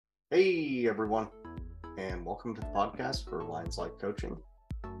Hey everyone, and welcome to the podcast for Lions Life Coaching.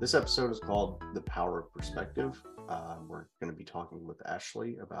 This episode is called The Power of Perspective. We're going to be talking with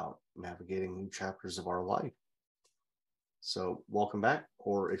Ashley about navigating new chapters of our life. So, welcome back,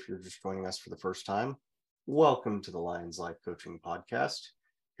 or if you're just joining us for the first time, welcome to the Lions Life Coaching Podcast.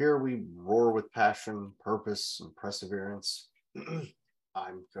 Here we roar with passion, purpose, and perseverance.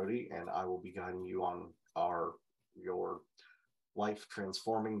 I'm Cody, and I will be guiding you on your life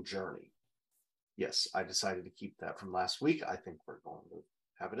transforming journey. Yes, I decided to keep that from last week. I think we're going to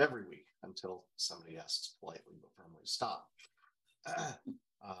have it every week until somebody asks politely but firmly stop.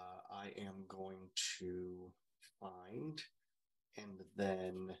 I am going to find and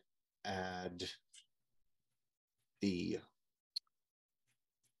then add the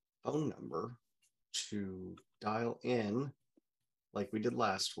phone number to dial in like we did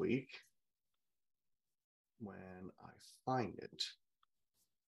last week when I find it.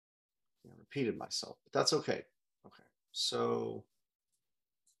 I repeated myself, but that's okay. Okay, so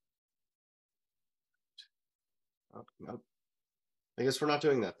nope. I guess we're not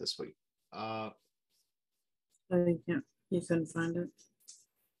doing that this week. I think you couldn't find it.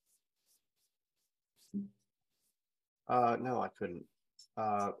 No, I couldn't.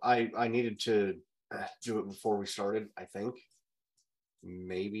 I needed to do it before we started, I think.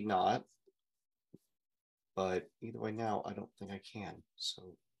 Maybe not. But either way now, I don't think I can.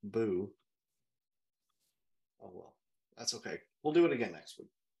 So, boo. Oh, well. That's okay. We'll do it again next week.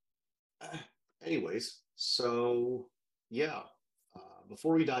 Anyways, so yeah.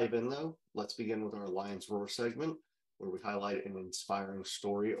 Before we dive in, though, let's begin with our Lions Roar segment, where we highlight an inspiring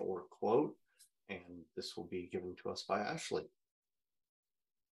story or quote, and this will be given to us by Ashley.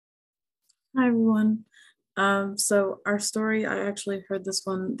 Hi, everyone. So our story, I actually heard this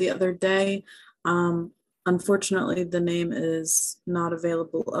one the other day. Unfortunately, the name is not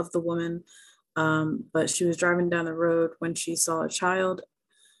available of the woman, but she was driving down the road when she saw a child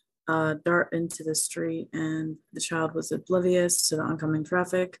dart into the street, and the child was oblivious to the oncoming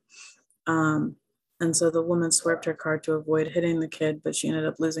traffic. And so the woman swerved her car to avoid hitting the kid, but she ended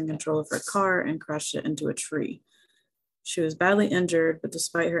up losing control of her car and crashed it into a tree. She was badly injured, but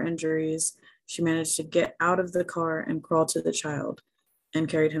despite her injuries, she managed to get out of the car and crawl to the child and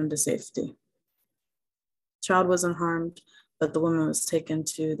carried him to safety. The child wasn't harmed, but the woman was taken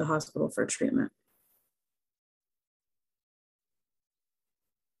to the hospital for treatment.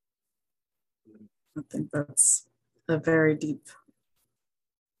 I think that's a very deep.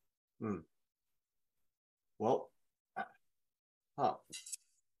 Well, I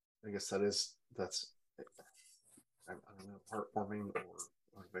guess that's I don't know, heartwarming or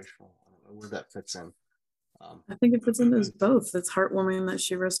motivational. I don't know where that fits in. I think it fits in as both. It's heartwarming that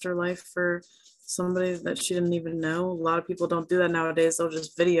she risked her life for somebody that she didn't even know. A lot of people don't do that nowadays. They'll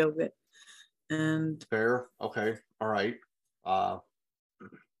just video it. And fair. Okay. All right.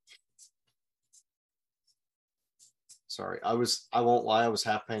 Sorry, I won't lie, I was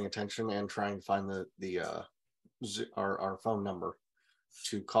half paying attention and trying to find our phone number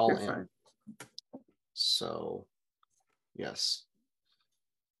to call in. Fine. So, yes.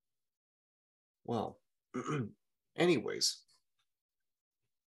 Well, anyways.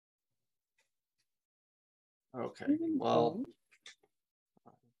 Okay.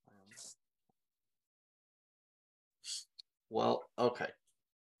 Well, okay.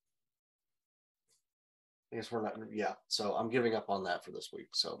 I guess we're not, yeah. So I'm giving up on that for this week.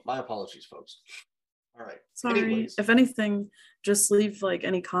 So my apologies, folks. All right. Sorry. Anyways. If anything, just leave like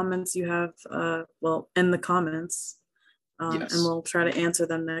any comments you have, in the comments. Yes. And we'll try to answer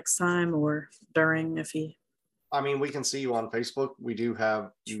them next time or during if he. I mean, we can see you on Facebook. We do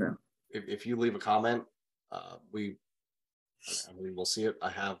have, True. If you leave a comment, we will see it.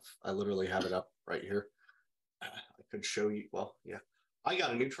 I literally have it up right here. I could show you. Well, yeah. I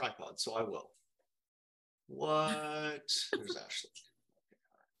got a new tripod, so I will. What? There's Ashley.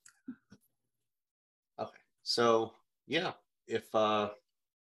 Okay. So yeah, if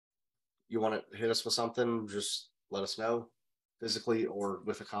you want to hit us with something, just let us know physically or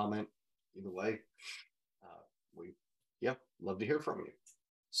with a comment. Either way, we love to hear from you.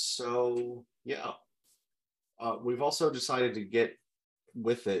 So yeah, we've also decided to get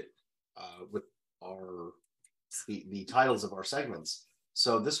with it with the titles of our segments.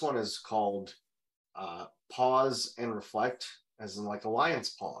 So this one is called Pause and Reflect, as in like a lion's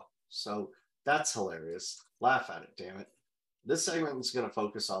paw. So that's hilarious. Laugh at it, damn it. This segment is going to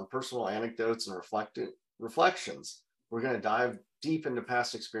focus on personal anecdotes and reflections. We're going to dive deep into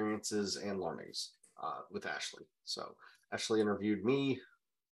past experiences and learnings with Ashley. So Ashley interviewed me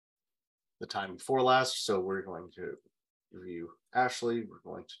the time before last, so we're going to interview Ashley. We're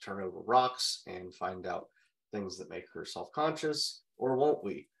going to turn over rocks and find out things that make her self-conscious, or won't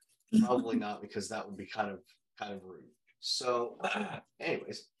we? Probably not, because that would be kind of rude. So,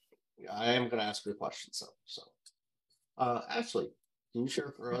 anyways, I am going to ask you a question. Ashley, can you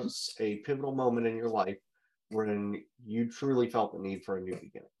share for us a pivotal moment in your life when you truly felt the need for a new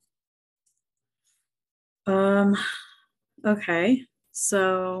beginning? Um, okay.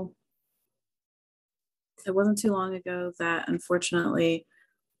 So it wasn't too long ago that unfortunately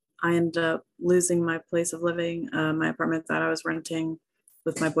I ended up losing my place of living, my apartment that I was renting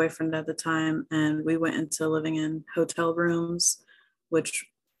with my boyfriend at the time. And we went into living in hotel rooms, which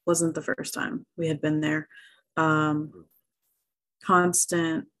wasn't the first time we had been there.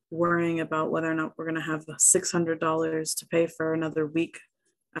 Constant worrying about whether or not we're going to have $600 to pay for another week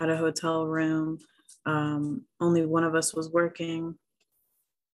at a hotel room. Only one of us was working,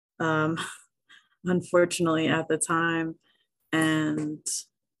 unfortunately, at the time. And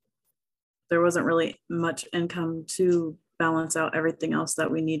there wasn't really much income to balance out everything else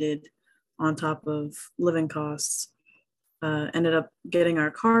that we needed on top of living costs. Ended up getting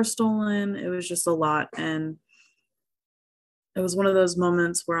our car stolen. It was just a lot. And it was one of those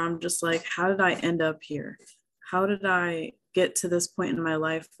moments where I'm just like, how did I end up here? How did I get to this point in my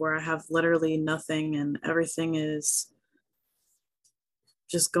life where I have literally nothing and everything is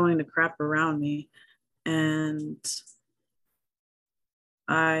just going to crap around me? And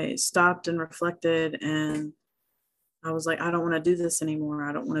I stopped and reflected, and I was like, I don't want to do this anymore.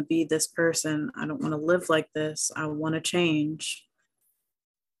 I don't want to be this person. I don't want to live like this. I want to change.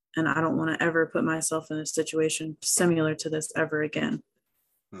 And I don't want to ever put myself in a situation similar to this ever again.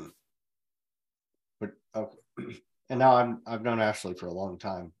 Hmm. But okay. And now I've known Ashley for a long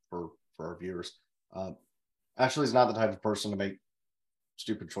time for our viewers. Ashley's not the type of person to make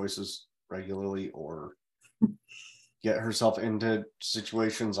stupid choices regularly or get herself into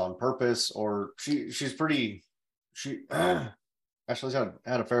situations on purpose, or she's pretty she Ashley's had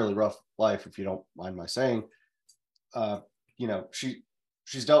a fairly rough life, if you don't mind my saying. You know,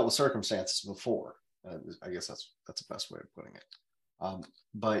 she's dealt with circumstances before. I guess that's the best way of putting it.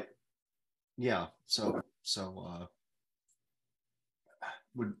 But yeah,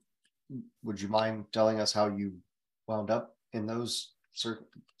 would would you mind telling us how you wound up in those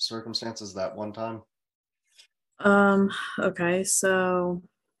circumstances that one time? Um, okay, so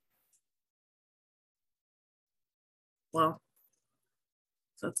well,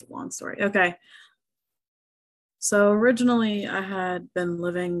 that's a long story. Okay. So originally I had been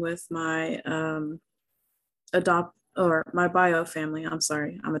living with my my bio family. I'm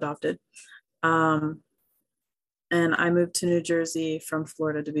sorry, I'm adopted. Um, and I moved to New Jersey from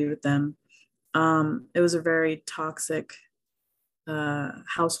Florida to be with them. It was a very toxic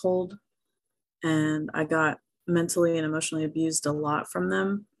household, and I got mentally and emotionally abused a lot from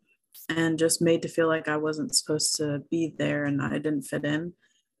them, and just made to feel like I wasn't supposed to be there and I didn't fit in.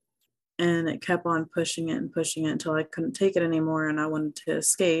 And it kept on pushing it and pushing it until I couldn't take it anymore and I wanted to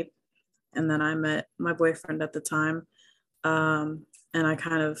escape. And then I met my boyfriend at the time. And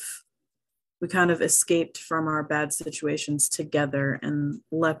we kind of escaped from our bad situations together and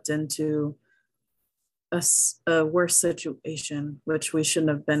leapt into a worse situation, which we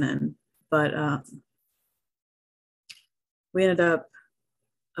shouldn't have been in. But we ended up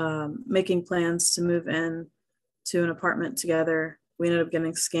making plans to move in to an apartment together. We ended up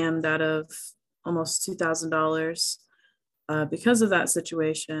getting scammed out of almost $2,000 because of that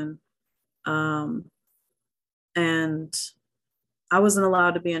situation. And I wasn't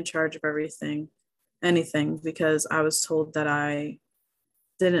allowed to be in charge of anything, because I was told that I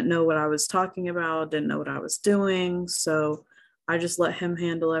didn't know what I was talking about, didn't know what I was doing. So I just let him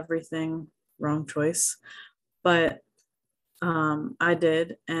handle everything. Wrong choice. But I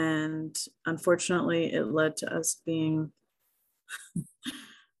did. And unfortunately, it led to us being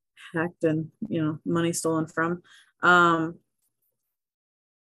hacked and, money stolen from. And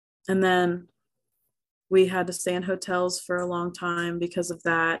then we had to stay in hotels for a long time because of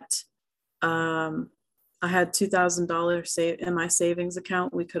that. I had $2,000 saved in my savings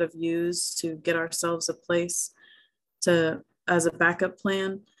account we could have used to get ourselves a place as a backup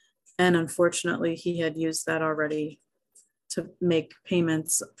plan. And unfortunately, he had used that already to make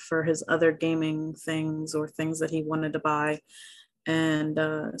payments for his other gaming things or things that he wanted to buy. And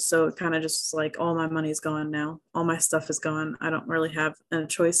so it kind of just like, all my money's gone now. All my stuff is gone. I don't really have a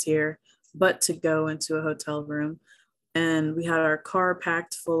choice here but to go into a hotel room. And we had our car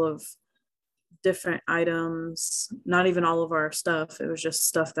packed full of different items, not even all of our stuff. It was just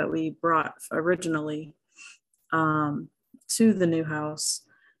stuff that we brought originally to the new house.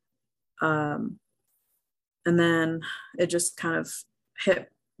 And then it just kind of hit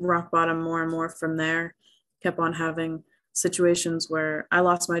rock bottom more and more from there. Kept on having situations where I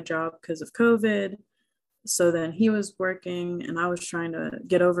lost my job because of COVID. So then he was working and I was trying to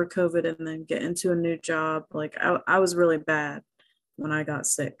get over COVID and then get into a new job. Like I was really bad when I got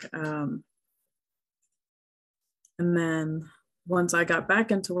sick. And then once I got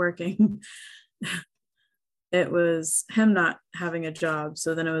back into working, it was him not having a job.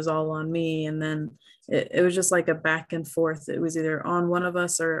 So then it was all on me. And then it was just like a back and forth. It was either on one of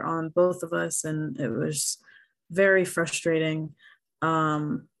us or on both of us. And it was very frustrating.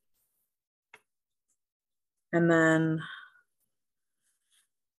 And then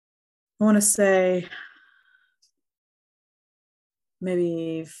I want to say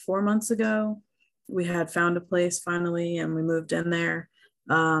maybe 4 months ago, we had found a place finally and we moved in there.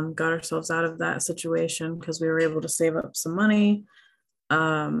 Got ourselves out of that situation because we were able to save up some money,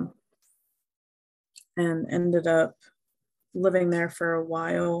 and ended up living there for a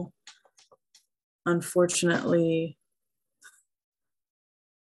while. Unfortunately,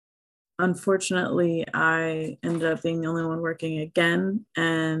 I ended up being the only one working again,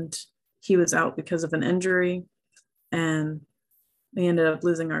 and he was out because of an injury, and we ended up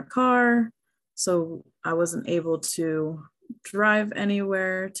losing our car. So I wasn't able to drive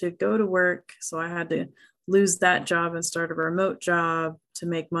anywhere to go to work. So I had to lose that job and start a remote job to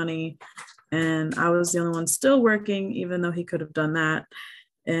make money. And I was the only one still working, even though he could have done that.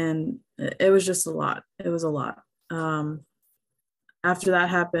 And it was just a lot. It was a lot. After that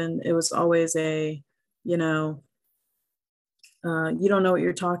happened, it was always a, you know, you don't know what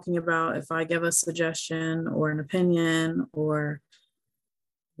you're talking about. If I give a suggestion or an opinion or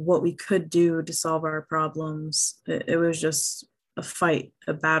what we could do to solve our problems, it was just a fight,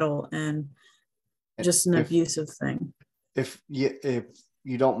 a battle, and just an abusive thing. If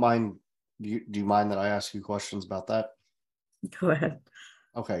you don't mind, do you mind that I ask you questions about that? Go ahead.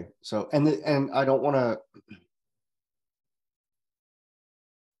 Okay, so and I don't want to.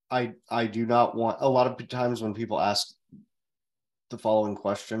 I do not want, a lot of times when people ask the following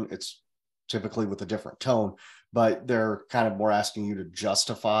question, it's typically with a different tone, but they're kind of more asking you to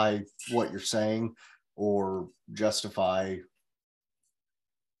justify what you're saying or justify,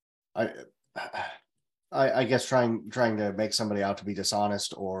 I guess trying to make somebody out to be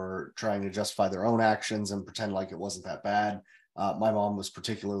dishonest or trying to justify their own actions and pretend like it wasn't that bad. My mom was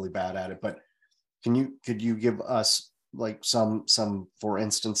particularly bad at it, but could you give us like some for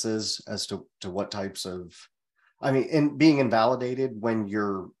instances as to what types of, I mean, in being invalidated when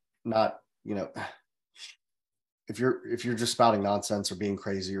you're not, you know, if you're just spouting nonsense or being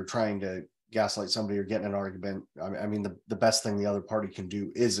crazy or trying to gaslight somebody or get in an argument, I mean the best thing the other party can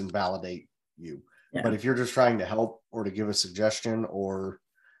do is invalidate you. Yeah. But if you're just trying to help or to give a suggestion, or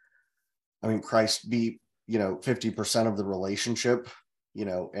I mean, Christ, be, 50% of the relationship,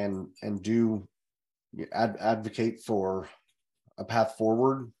 and do advocate for a path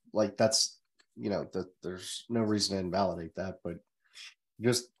forward, like that's, that there's no reason to invalidate that, but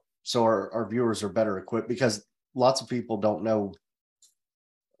just so our viewers are better equipped, because lots of people don't know.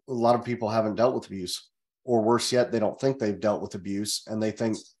 A lot of people haven't dealt with abuse, or worse yet, they don't think they've dealt with abuse, and they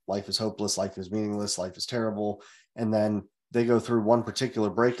think life is hopeless, life is meaningless, life is terrible. And then they go through one particular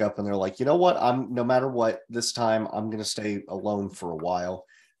breakup and they're like, you know what, no matter what, this time I'm going to stay alone for a while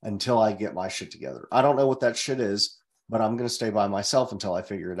until I get my shit together. I don't know what that shit is, but I'm going to stay by myself until I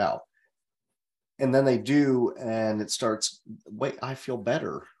figure it out. And then they do, and it starts, wait, I feel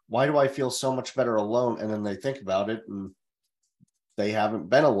better. Why do I feel so much better alone? And then they think about it, and they haven't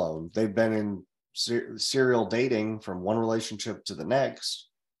been alone. They've been in serial dating from one relationship to the next.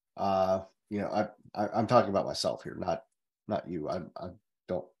 I'm talking about myself here, not you. I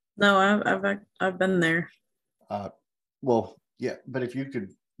don't. No, I've been there. Well, yeah, but if you could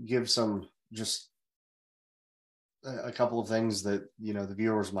give some, just a couple of things that the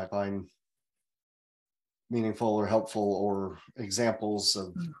viewers might find meaningful or helpful, or examples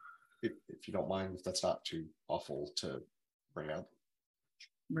of, if you don't mind, if that's not too awful to bring up.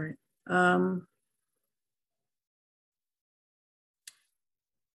 Right.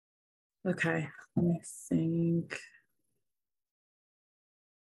 Okay, let me think.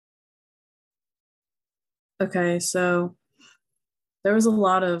 Okay, so there was a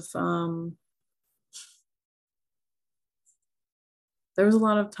lot of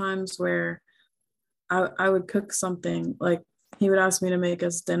times where I would cook something, like he would ask me to make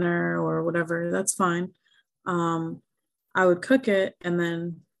us dinner or whatever. That's fine. I would cook it, and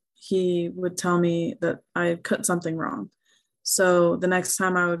then he would tell me that I cut something wrong. So the next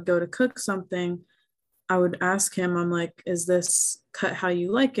time I would go to cook something, I would ask him, I'm like, is this cut how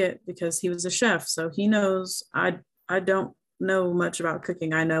you like it? Because he was a chef, so he knows I don't know much about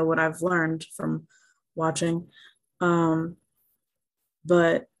cooking. I know what I've learned from watching. Um,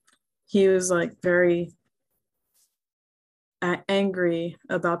 but he was like very angry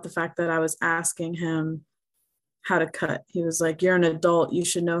about the fact that I was asking him how to cut. He was like, "You're an adult. You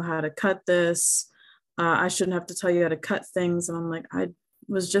should know how to cut this. I shouldn't have to tell you how to cut things." And I'm like, "I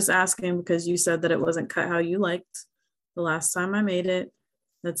was just asking because you said that it wasn't cut how you liked the last time I made it.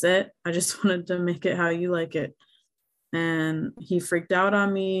 That's it. I just wanted to make it how you like it." And he freaked out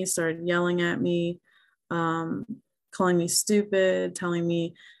on me, started yelling at me, um, calling me stupid, telling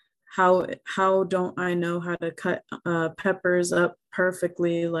me how don't I know how to cut peppers up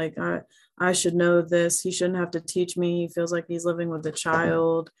perfectly? Like I should know this. He shouldn't have to teach me. He feels like he's living with a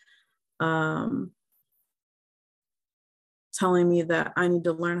child. Um, Telling me that I need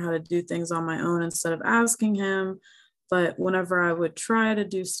to learn how to do things on my own instead of asking him. But whenever I would try to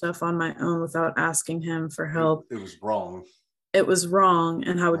do stuff on my own without asking him for help, it was wrong. It was wrong,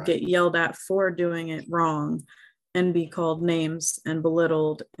 and I would Right. get yelled at for doing it wrong and be called names and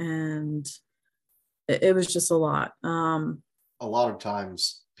belittled, and it was just a lot. A lot of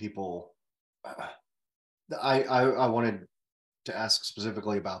times people, I wanted to ask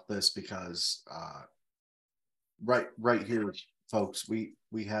specifically about this because right here, folks, we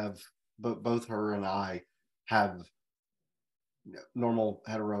have both her and I have normal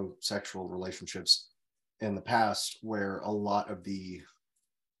heterosexual relationships in the past where a lot of the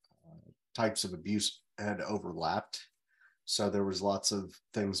types of abuse had overlapped. So there was lots of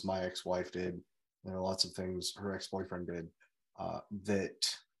things my ex-wife did. There were lots of things her ex-boyfriend did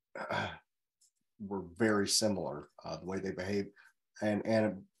that were very similar, the way they behaved,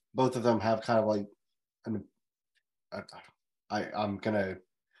 and both of them have kind of like an, I'm gonna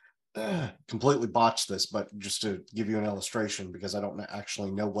completely botch this, but just to give you an illustration, because I don't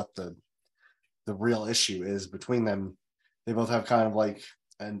actually know what the real issue is between them. They both have kind of like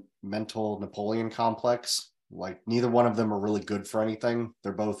a mental Napoleon complex. Like neither one of them are really good for anything.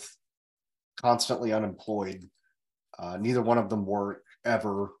 They're both constantly unemployed. Neither one of them work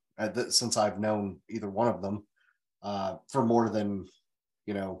ever since I've known either one of them for more than,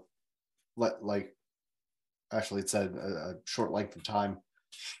 you know, like actually it said a short length of time.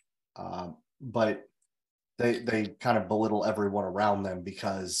 But they kind of belittle everyone around them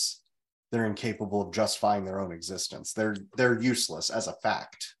because they're incapable of justifying their own existence. They're useless as a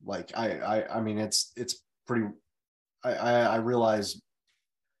fact. Like I mean it's pretty. I realize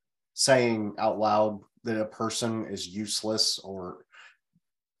saying out loud that a person is useless or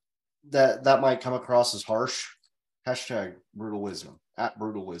that might come across as harsh. Hashtag brutal wisdom at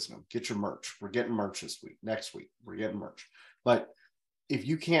brutal wisdom. Get your merch. We're getting merch this week. Next week we're getting merch. But if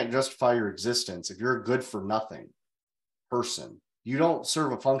you can't justify your existence, if you're a good for nothing person, you don't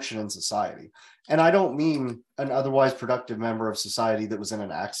serve a function in society. And I don't mean an otherwise productive member of society that was in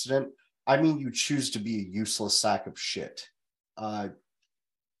an accident. I mean you choose to be a useless sack of shit.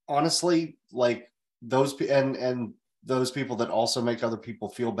 Honestly, like those and those people that also make other people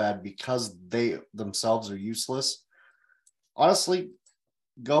feel bad because they themselves are useless. Honestly,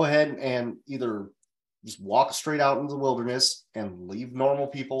 go ahead and either just walk straight out into the wilderness and leave normal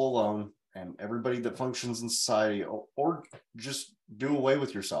people alone and everybody that functions in society, or just do away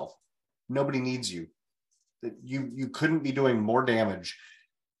with yourself. Nobody needs you. You couldn't be doing more damage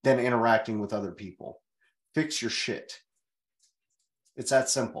than interacting with other people. Fix your shit. It's that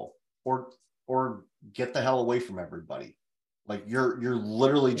simple. Or get the hell away from everybody. Like you're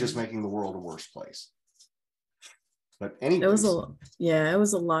literally just making the world a worse place. But anyways, it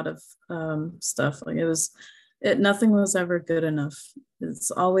was a lot of stuff. Like nothing was ever good enough.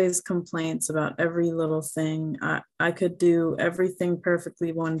 It's always complaints about every little thing. I could do everything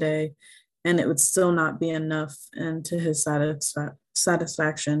perfectly one day and it would still not be enough, and to his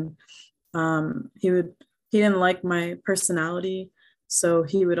satisfaction. He didn't like my personality, so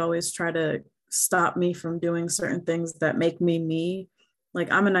he would always try to stop me from doing certain things that make me me.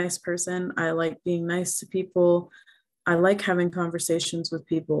 Like I'm a nice person. I like being nice to people. I like having conversations with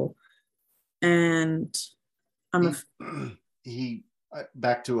people, and he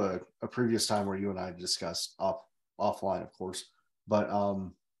back to a previous time where you and I discussed offline, of course, but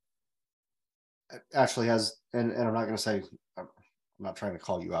Ashley has, and I'm not going to say, I'm not trying to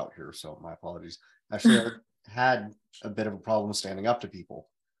call you out here, so my apologies. Ashley had a bit of a problem standing up to people.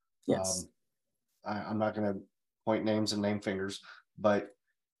 Yes. I'm not going to point names and name fingers, but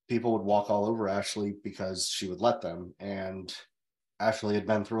people would walk all over Ashley because she would let them. And Ashley had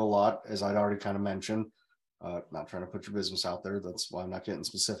been through a lot, as I'd already kind of mentioned. Not trying to put your business out there. That's why I'm not getting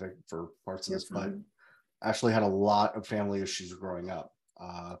specific for parts of this. But actually had a lot of family issues growing up,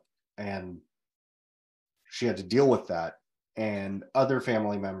 and she had to deal with that. And other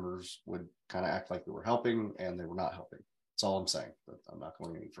family members would kind of act like they were helping, and they were not helping. That's all I'm saying. But I'm not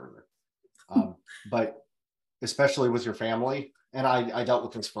going any further. But especially with your family, and I dealt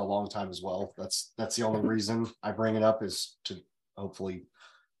with this for a long time as well. That's the only reason I bring it up, is to hopefully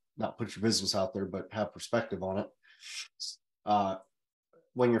not put your business out there, but have perspective on it. Uh,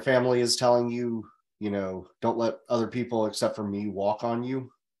 when your family is telling you, don't let other people except for me walk on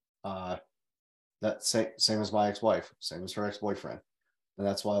you. That same as my ex-wife, same as her ex-boyfriend. And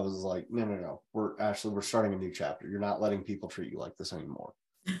that's why I was like, no. We're starting a new chapter. You're not letting people treat you like this anymore.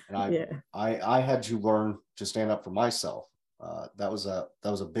 And Yeah. I had to learn to stand up for myself. That was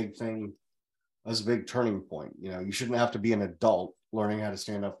a big thing. That was a big turning point. You shouldn't have to be an adult learning how to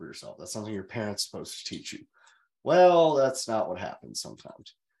stand up for yourself. That's something your parents are supposed to teach you. Well, that's not what happens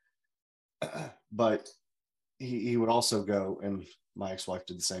sometimes. But he would also go, and my ex-wife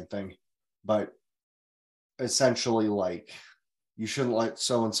did the same thing, but essentially, like, you shouldn't let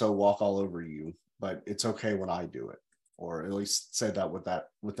so and so walk all over you, but it's okay when I do it, or at least say that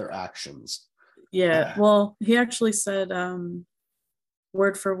with their actions. Yeah. Well, he actually said,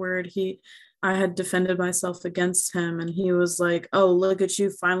 word for word, I had defended myself against him, and he was like, "Oh, look at you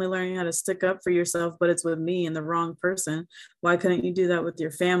finally learning how to stick up for yourself, but it's with me and the wrong person. Why couldn't you do that with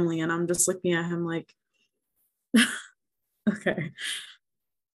your family?" And I'm just looking at him like, okay.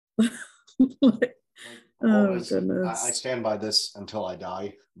 Like, oh I goodness. stand by this until I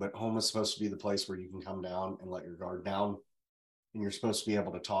die, but home is supposed to be the place where you can come down and let your guard down, and you're supposed to be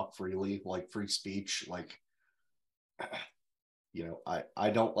able to talk freely, like free speech. Like, I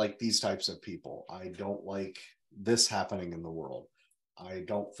don't like these types of people. I don't like this happening in the world. I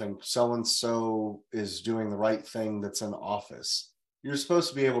don't think so and so is doing the right thing that's in office. You're supposed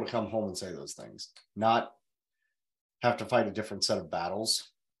to be able to come home and say those things, not have to fight a different set of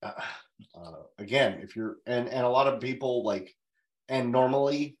battles. Again, if you're, and a lot of people, like, and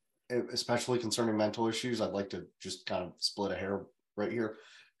normally, especially concerning mental issues, I'd like to just kind of split a hair right here.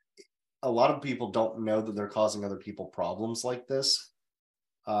 A lot of people don't know that they're causing other people problems like this.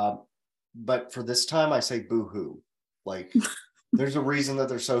 But for this time, I say boo-hoo. Like, there's a reason that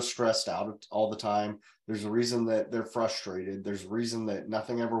they're so stressed out all the time. There's a reason that they're frustrated. There's a reason that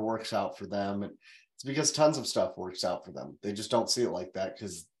nothing ever works out for them. And it's because tons of stuff works out for them. They just don't see it like that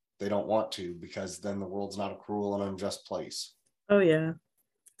because they don't want to, because then the world's not a cruel and unjust place. Oh yeah,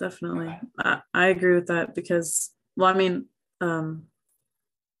 definitely. I agree with that because, well, I mean,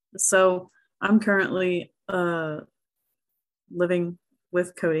 so I'm currently living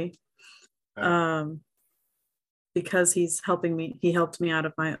with Cody. Because he's helping me. He helped me out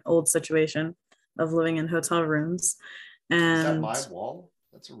of my old situation of living in hotel rooms. And is that my wall?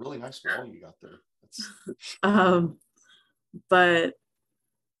 That's a really nice wall you got there. But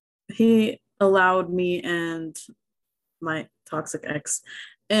he allowed me and my toxic ex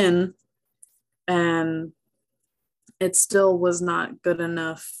in, and it still was not good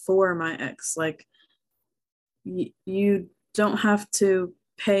enough for my ex. Like, you don't have to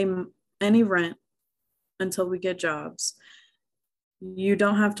pay any rent until we get jobs. You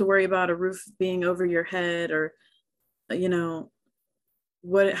don't have to worry about a roof being over your head, or how you're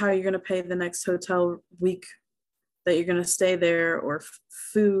going to pay the next hotel week that you're going to stay there, or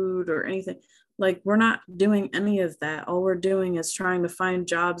food or anything. Like, we're not doing any of that. All we're doing is trying to find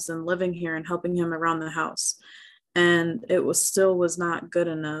jobs and living here and helping him around the house. And it was not good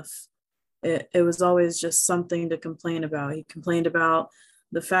enough. It was always just something to complain about. He complained about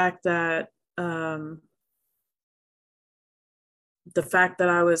the fact that I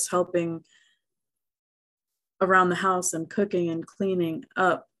was helping around the house and cooking and cleaning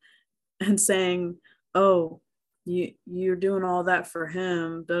up, and saying, "Oh, you're doing all that for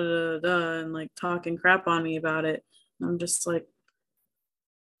him," da da da, and like talking crap on me about it. And I'm just like,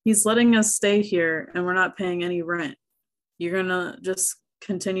 he's letting us stay here and we're not paying any rent. You're gonna just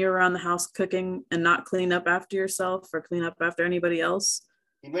continue around the house cooking and not clean up after yourself or clean up after anybody else?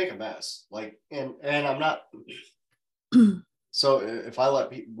 You make a mess. Like, and I'm not. So if I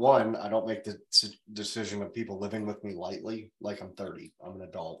I don't make the decision of people living with me lightly. Like, I'm 30, I'm an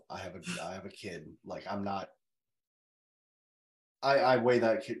adult, I have a kid. Like, I'm not. I weigh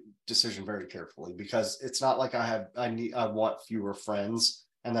that decision very carefully, because it's not like I want fewer friends,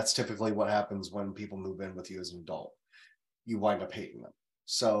 and that's typically what happens when people move in with you as an adult. You wind up hating them.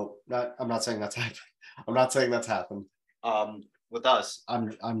 So I'm not saying that's happened. I'm not saying that's happened. With us,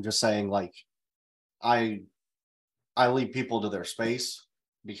 I'm just saying, like, I leave people to their space,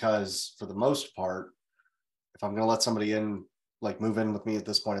 because for the most part, if I'm going to let somebody in, like, move in with me at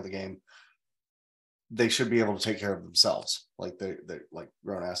this point of the game, they should be able to take care of themselves, like they're like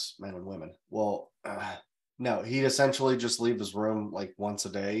grown ass men and women. Well, no, he'd essentially just leave his room like once a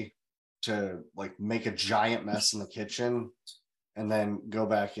day to like make a giant mess in the kitchen and then go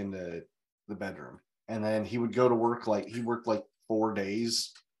back into the bedroom. And then he would go to work, like he worked like 4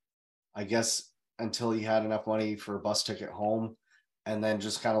 days, I guess, until he had enough money for a bus ticket home, and then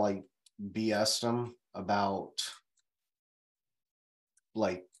just kind of like BS'd him about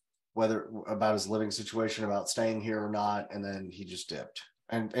like whether about his living situation, about staying here or not, and then he just dipped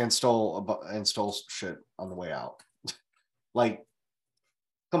and stole shit on the way out. Like,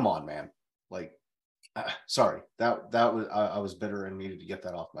 come on, man. Like, sorry, that was I was bitter and needed to get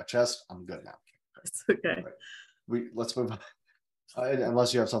that off my chest. I'm good now. It's okay. Let's move on.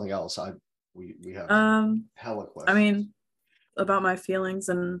 Unless you have something else, we have hella questions. I mean, about my feelings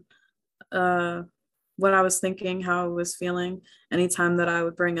and what I was thinking, how I was feeling. Anytime that I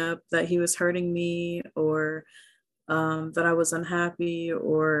would bring up that he was hurting me, or that I was unhappy,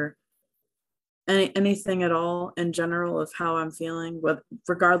 or anything at all in general of how I'm feeling,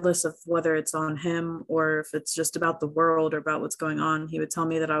 regardless of whether it's on him or if it's just about the world or about what's going on, he would tell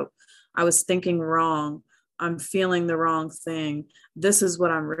me that I was thinking wrong. I'm feeling the wrong thing. This is what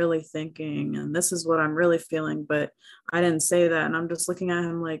I'm really thinking, and this is what I'm really feeling. But I didn't say that. And I'm just looking at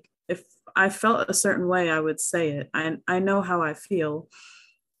him like, if I felt a certain way, I would say it. I know how I feel.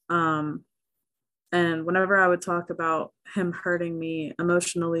 And whenever I would talk about him hurting me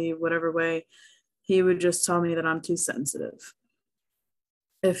emotionally, whatever way, he would just tell me that I'm too sensitive.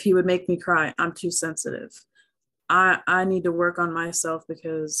 If he would make me cry, I'm too sensitive. I need to work on myself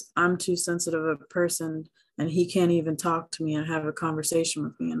because I'm too sensitive of a person, and he can't even talk to me and have a conversation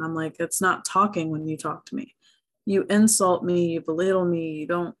with me. And I'm like, it's not talking when you talk to me. You insult me, you belittle me, you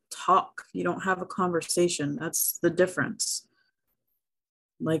don't talk, you don't have a conversation. That's the difference.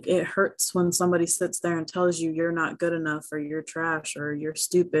 Like, it hurts when somebody sits there and tells you you're not good enough, or you're trash, or you're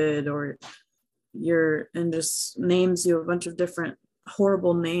stupid, or and just names you a bunch of different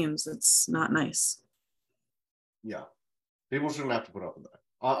horrible names. It's not nice. Yeah, people shouldn't have to put up with that.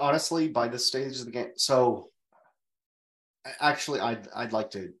 Honestly, by this stage of the game. So, actually, I'd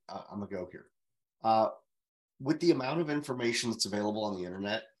like to. I'm gonna go here. With the amount of information that's available on the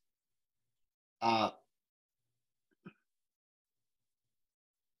internet, let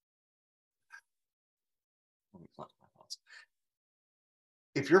me collect my thoughts.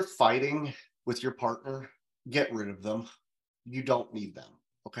 If you're fighting with your partner, get rid of them. You don't need them.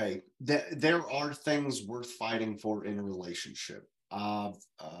 Okay, there are things worth fighting for in a relationship.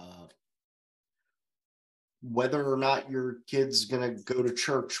 Whether or not your kid's gonna go to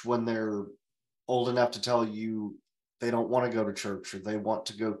church when they're old enough to tell you they don't want to go to church, or they want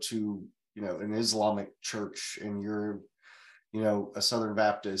to go to, an Islamic church, and you're, a Southern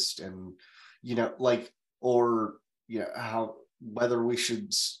Baptist, and like, or how, whether we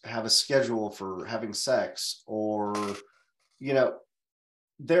should have a schedule for having sex, or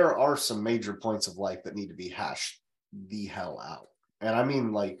there are some major points of life that need to be hashed the hell out. And I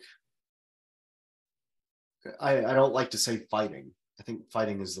mean, like, I don't like to say fighting. I think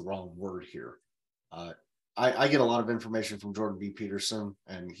fighting is the wrong word here. I get a lot of information from Jordan B. Peterson,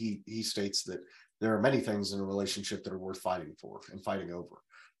 and he states that there are many things in a relationship that are worth fighting for and fighting over.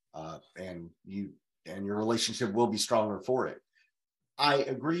 And your relationship will be stronger for it. I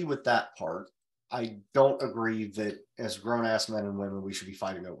agree with that part. I don't agree that as grown ass men and women, we should be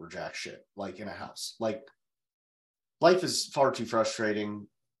fighting over jack shit, like in a house. Like, life is far too frustrating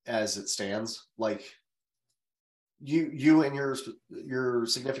as it stands. Like, you and your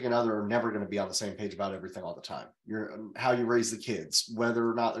significant other are never going to be on the same page about everything all the time. How you raise the kids, whether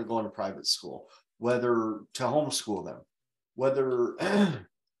or not they're going to private school, whether to homeschool them, whether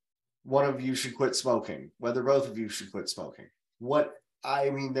one of you should quit smoking, whether both of you should quit smoking.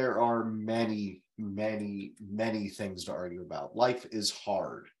 There are many, many, many things to argue about. Life is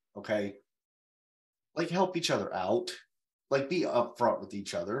hard, okay? Like, help each other out. Like, be upfront with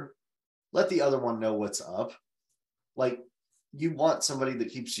each other. Let the other one know what's up. Like, you want somebody that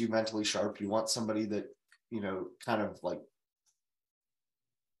keeps you mentally sharp. You want somebody that, kind of like,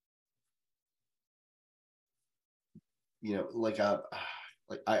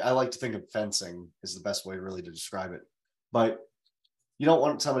 I like to think of fencing is the best way really to describe it. But you don't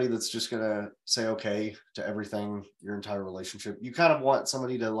want somebody that's just going to say okay to everything your entire relationship. You kind of want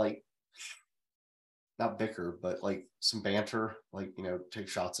somebody to, like, not bicker, but like some banter, like, take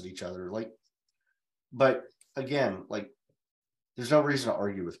shots at each other. Like, but again, like, there's no reason to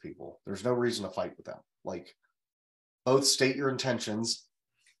argue with people. There's no reason to fight with them. Like, both state your intentions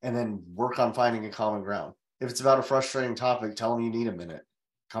and then work on finding a common ground. If it's about a frustrating topic, tell them you need a minute.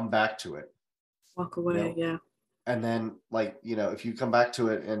 Come back to it. Walk you away. know, Yeah. and then like, if you come back to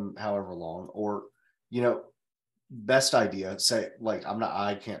it in however long, or, you know, best idea, say like,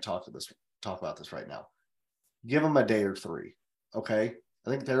 I can't talk about this right now. Give them a day or three. Okay. I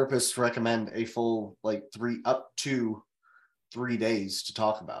think therapists recommend a full like up to 3 days to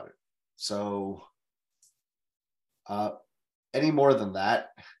talk about it. So, uh, any more than that,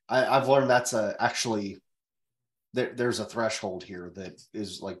 I've learned that's actually there's a threshold here that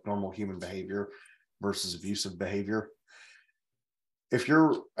is like normal human behavior versus abusive behavior. If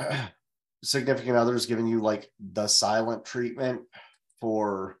your significant other is giving you like the silent treatment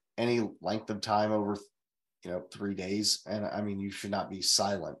for any length of time over 3 days, and I mean, you should not be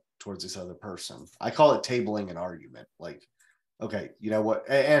silent towards this other person. I call it tabling an argument. Like, okay, you know what,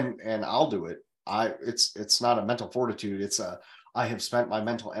 and I'll do it. It's not a mental fortitude. I have spent my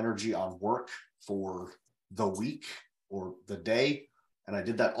mental energy on work for the week or the day, and I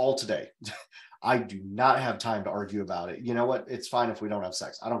did that all today. I do not have time to argue about it. You know what? It's fine if we don't have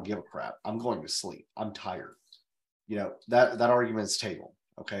sex. I don't give a crap. I'm going to sleep. I'm tired. That argument is tabled.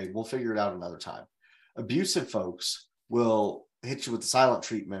 Okay, we'll figure it out another time. Abusive folks will hit you with the silent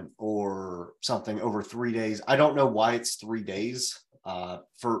treatment or something over 3 days. I don't know why it's 3 days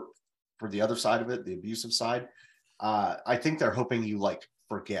for the other side of it, the abusive side. I think they're hoping you like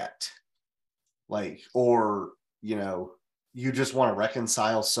forget, like, or you just want to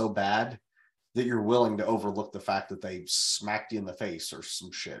reconcile so bad that you're willing to overlook the fact that they smacked you in the face or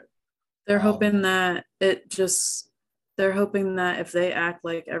some shit. They're hoping that they're hoping that if they act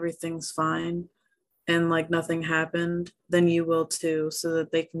like everything's fine and like nothing happened, then you will too, so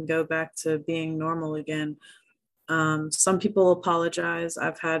that they can go back to being normal again. Some people apologize.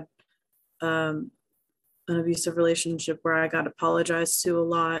 I've had an abusive relationship where I got apologized to a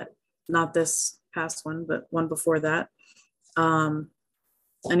lot, not this past one, but one before that.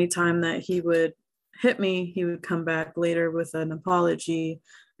 Anytime that he would hit me, he would come back later with an apology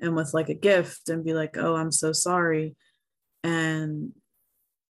and with like a gift and be like, oh, I'm so sorry. And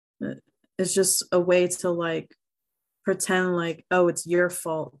it's just a way to like pretend like, oh, it's your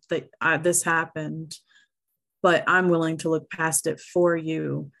fault that this happened, but I'm willing to look past it for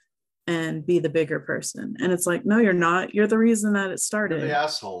you and be the bigger person. And it's like, no, you're not. You're the reason that it started. You're the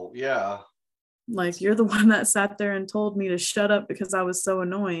asshole. Yeah. Like, you're the one that sat there and told me to shut up because I was so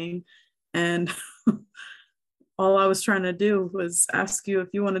annoying. And all I was trying to do was ask you if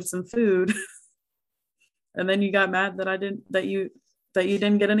you wanted some food. And then you got mad that you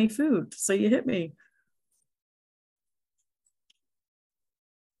didn't get any food. So you hit me.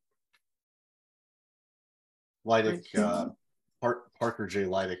 Leidick, Parker J.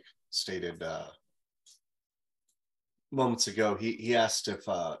 Leidick stated moments ago, he asked if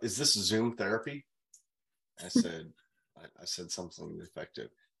is this Zoom therapy? I said something effective.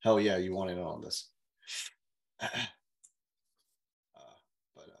 Hell yeah, you want in on this.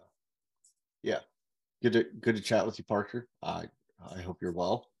 Yeah, good to chat with you, Parker. I hope you're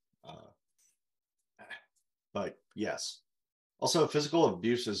well. But yes, also physical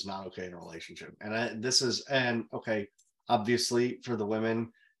abuse is not okay in a relationship, and okay, obviously for the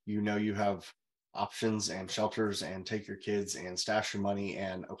women, you have options and shelters and take your kids and stash your money,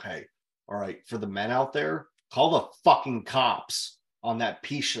 and okay, all right, for the men out there, call the fucking cops on that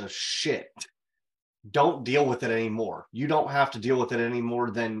piece of shit. Don't deal with it anymore. You don't have to deal with it any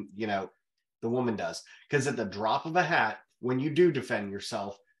more than the woman does, because at the drop of a hat, when you do defend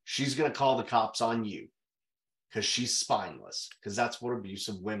yourself, she's going to call the cops on you because she's spineless, because that's what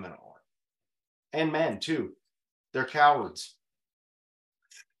abusive women are, and men too. They're cowards.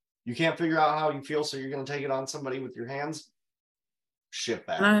 You can't figure out how you feel, so you're going to take it on somebody with your hands. Shit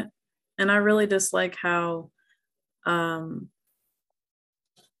bad. And I really dislike how a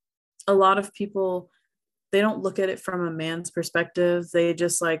lot of people, they don't look at it from a man's perspective. They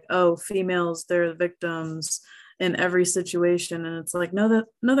just like, oh, females, they're the victims in every situation. And it's like, no,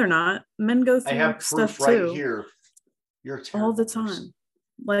 they're not. Men go through I have stuff proof right too. here. You're all the time. Person.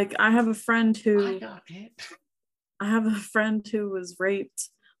 Like I have a friend who was raped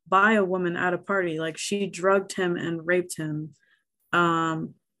by a woman at a party. Like she drugged him and raped him.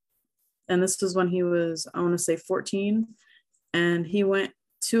 And this was when he was, I want to say 14. And he went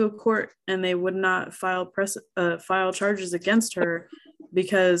to a court and they would not file charges against her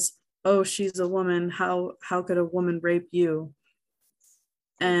because, oh, she's a woman. How could a woman rape you?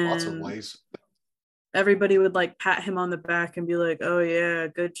 And lots of ways. Everybody would like pat him on the back and be like, oh yeah,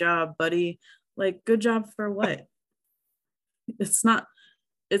 good job, buddy. Like, good job for what? It's not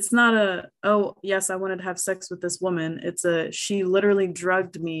a, oh yes, I wanted to have sex with this woman. It's she literally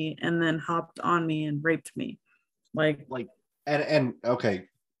drugged me and then hopped on me and raped me. Like and okay,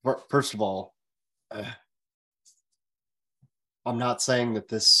 first of all, I'm not saying that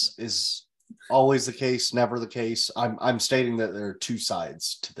this is always the case, never the case. I'm stating that there are two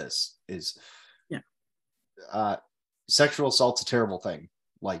sides to this. Is Yeah. Sexual assault's a terrible thing,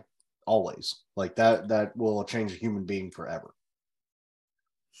 like always. Like that will change a human being forever.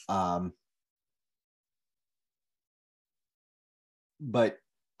 But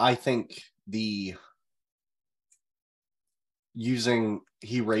I think the using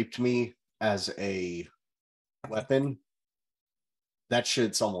he raped me as a weapon, that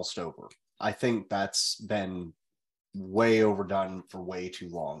shit's almost over. I think that's been way overdone for way too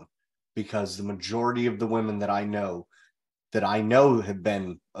long, because the majority of the women that I know have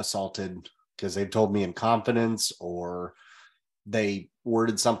been assaulted because they've told me in confidence, or they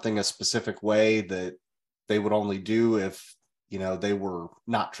worded something a specific way that they would only do if, you know, they were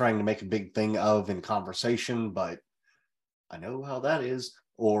not trying to make a big thing of in conversation, but I know how that is.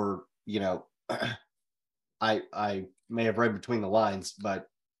 Or, you know, I may have read between the lines, but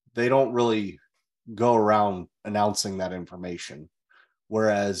they don't really go around announcing that information.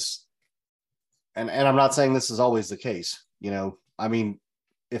 Whereas, and I'm not saying this is always the case, you know, I mean,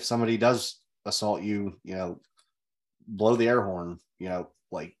 if somebody does assault you, you know, blow the air horn, you know,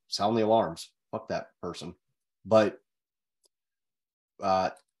 like sound the alarms, fuck that person. But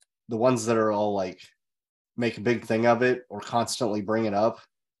the ones that are all like make a big thing of it or constantly bring it up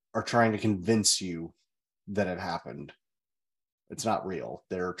are trying to convince you that it happened. It's not real.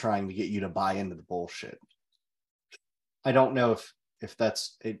 They're trying to get you to buy into the bullshit. I don't know if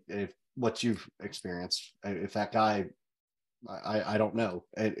that's if what you've experienced. If that guy, I don't know.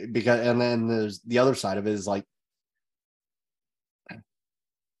 Because, and then there's the other side of it is like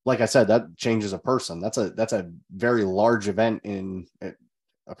I said, that changes a person. That's a very large event in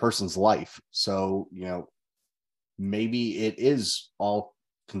a person's life. So, you know, maybe it is all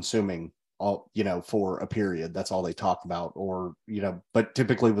consuming, all, you know, for a period. That's all they talk about. Or, you know, but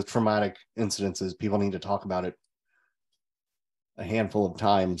typically with traumatic incidences, people need to talk about it a handful of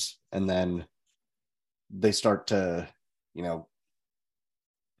times, and then they start to, you know,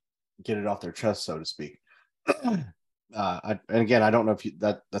 get it off their chest, so to speak. And again, I don't know if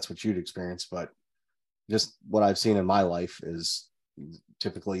that's what you'd experience, but just what I've seen in my life is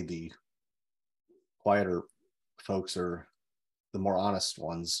typically the quieter folks are the more honest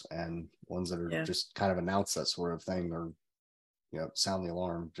ones, and ones that are just kind of announce that sort of thing, or, you know, sound the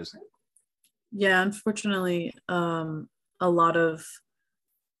alarm. Just unfortunately, a lot of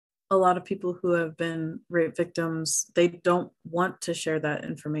people who have been rape victims, they don't want to share that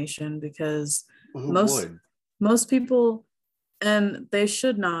information because who would? Most people, and they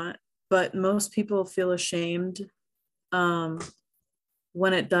should not, but most people feel ashamed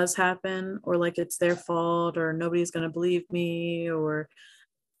when it does happen, or like it's their fault, or nobody's going to believe me, or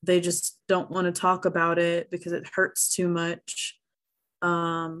they just don't want to talk about it because it hurts too much.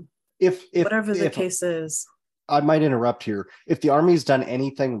 If whatever the case is. I might interrupt here. If the Army's done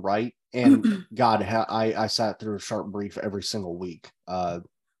anything right, and God, I sat through a sharp brief every single week.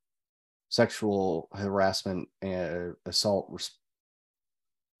 Sexual harassment and assault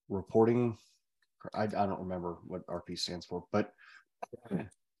reporting. I don't remember what RP stands for, but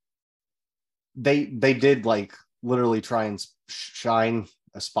they did like literally try and shine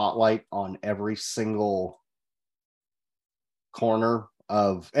a spotlight on every single corner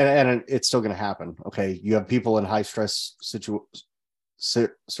of, and it's still going to happen. Okay, you have people in high stress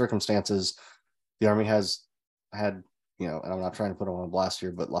circumstances. The Army has had, you know, and I'm not trying to put them on blast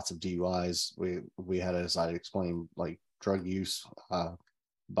here, but lots of DUIs. We had, as I explained, like drug use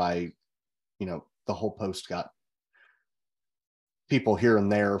by, you know, the whole post got people here and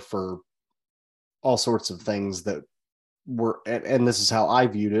there for all sorts of things that were, and this is how I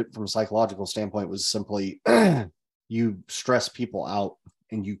viewed it from a psychological standpoint, was simply you stress people out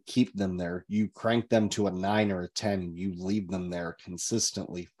and you keep them there. You crank them to a 9 or a 10. You leave them there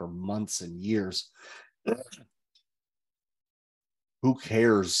consistently for months and years. Who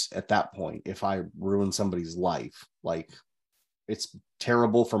cares at that point if I ruin somebody's life? Like, it's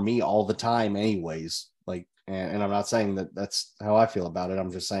terrible for me all the time anyways. Like, and I'm not saying that that's how I feel about it.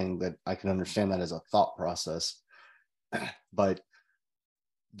 I'm just saying that I can understand that as a thought process. But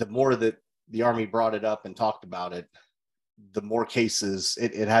the more that the Army brought it up and talked about it, the more cases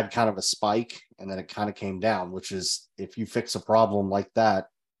it had kind of a spike, and then it kind of came down, which is, if you fix a problem like that,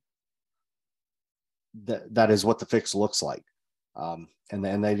 that is what the fix looks like. And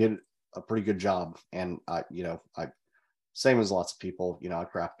then they did a pretty good job. And I same as lots of people, you know, I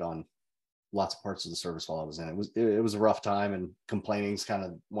crapped on lots of parts of the service while I was in. It was a rough time, and complaining is kind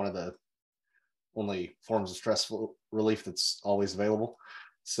of one of the only forms of stressful relief that's always available.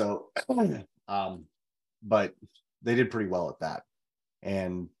 So, but they did pretty well at that.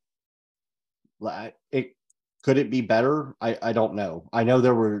 And it could it be better? I don't know. I know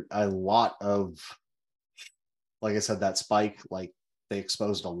there were a lot of, like I said, that spike, like they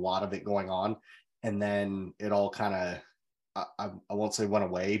exposed a lot of it going on, and then it all kind of, I won't say went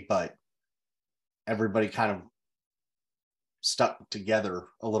away, but everybody kind of stuck together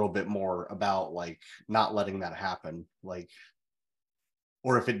a little bit more about like not letting that happen. Like,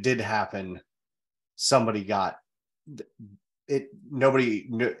 or if it did happen, somebody got it. Nobody,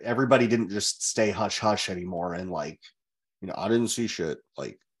 everybody didn't just stay hush hush anymore. And like, I didn't see shit.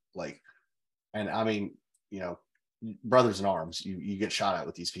 Like, and I mean, brothers in arms, you get shot at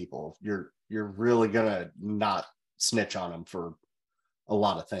with these people. You're really gonna not snitch on them for a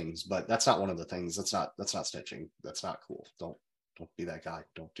lot of things, but that's not one of the things. That's not snitching. That's not cool. Don't be that guy.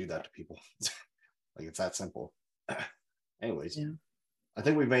 Don't do that to people. Like, it's that simple. Anyways, yeah. I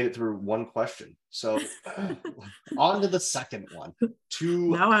think we've made it through one question. So on to the second one.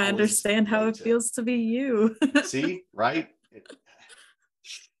 Now I understand how it feels to be you. See, right?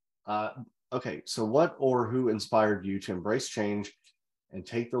 Okay, so what or who inspired you to embrace change and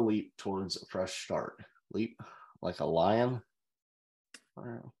take the leap towards a fresh start? Leap like a lion?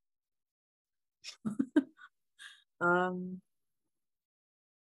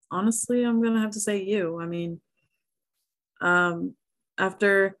 Honestly, I'm gonna have to say you. I mean,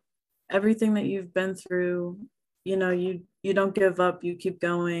 after everything that you've been through, you don't give up, you keep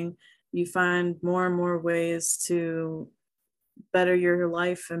going, you find more and more ways to better your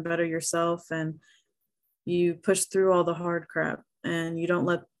life and better yourself, and you push through all the hard crap and you don't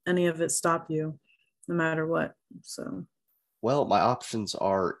let any of it stop you no matter what. So, well, my options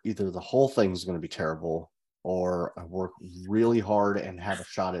are either the whole thing's going to be terrible, or I work really hard and have a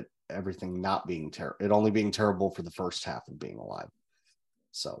shot at everything not being terrible, it only being terrible for the first half of being alive.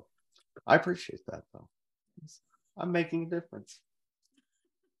 So I appreciate that, though. I'm making a difference.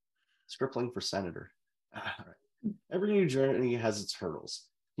 Stripling for senator. All right. Every new journey has its hurdles.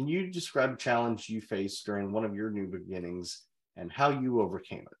 Can you describe a challenge you faced during one of your new beginnings and how you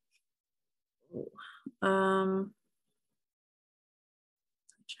overcame it?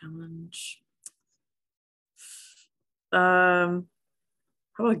 Challenge. How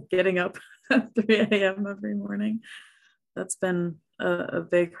about getting up at 3 a.m. every morning? That's been a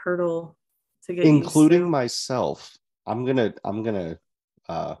big hurdle to get including myself. I'm gonna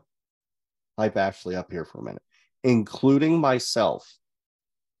hype Ashley up here for a minute. Including myself,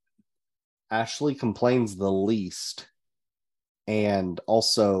 Ashley complains the least and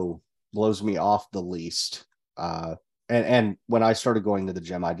also blows me off the least. And when I started going to the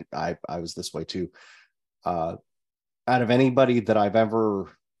gym, I was this way too. Out of anybody that I've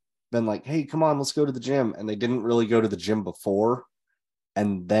ever been like, hey, come on, let's go to the gym, and they didn't really go to the gym before,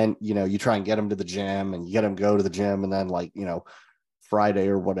 and then you try and get them to the gym and you get them go to the gym, and then like Friday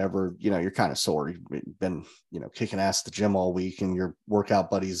or whatever, you're kind of sore. You've been kicking ass at the gym all week, and your workout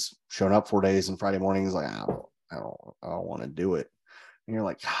buddy's showing up 4 days, and Friday morning is like, I don't want to do it, and you're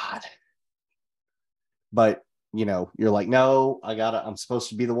like, God. But you're like, no, I'm supposed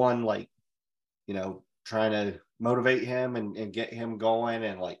to be the one, like, trying to motivate him and get him going.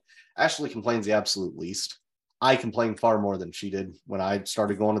 And like, Ashley complains the absolute least. I complained far more than she did when I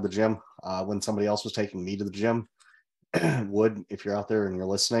started going to the gym. When somebody else was taking me to the gym, Wood, if you're out there and you're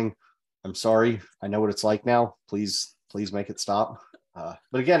listening, I'm sorry. I know what it's like now. Please make it stop. But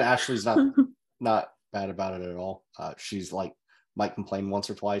again, Ashley's not bad about it at all. She's like, might complain once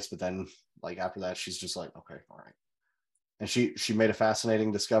or twice, but then like after that, she's just like, okay, all right. And she made a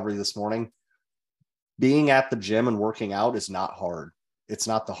fascinating discovery this morning. Being at the gym and working out is not hard. It's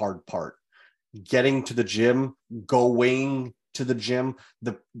not the hard part. Getting to the gym, going to the gym,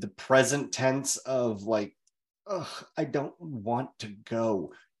 the present tense of like, I don't want to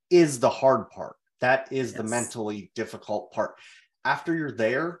go is the hard part. That is the mentally difficult part. After you're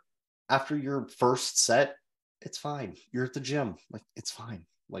there, after your first set, it's fine. You're at the gym. Like, it's fine.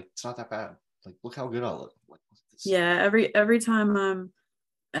 Like, it's not that bad. Like, look how good I look. Like, yeah, every time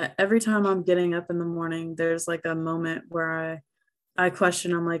I'm getting up in the morning, there's like a moment where I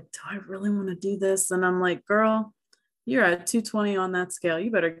question, I'm like, do I really want to do this? And I'm like, girl, you're at 220 on that scale.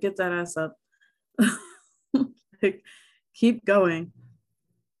 You better get that ass up. Like, keep going.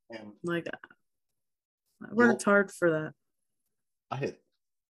 And like, I worked hard for that. I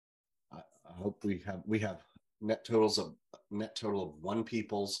hope we have net total of one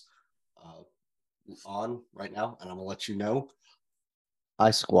people's on right now, and I'm gonna let you know.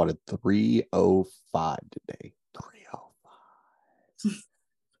 I squatted 305 today. 305.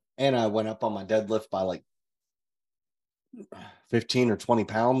 And I went up on my deadlift by like 15 or 20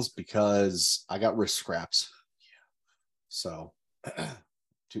 pounds because I got wrist scraps. So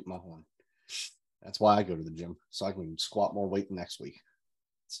toot my horn. That's why I go to the gym, so I can squat more weight next week.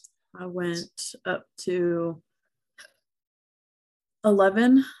 I went up to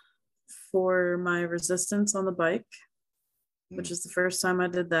 11 for my resistance on the bike, which is the first time I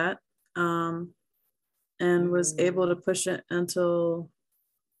did that. And was able to push it until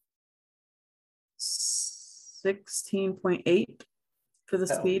 16.8 for the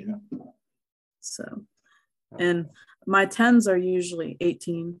speed. Yeah. So, and my 10s are usually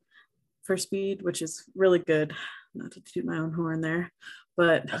 18 for speed, which is really good. Not to toot my own horn there,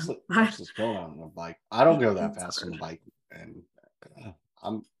 but that's just going on the bike. I don't go that fast on the bike, and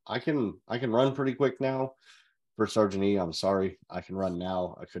I can run pretty quick now. For Sergeant E, I'm sorry, I can run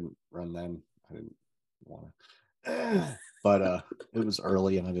now. I couldn't run then. I didn't want to, but it was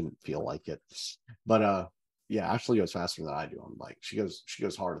early and I didn't feel like it. But yeah, Ashley goes faster than I do on the bike. She goes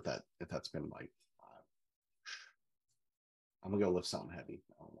hard at that spin bike. I'm gonna go lift something heavy.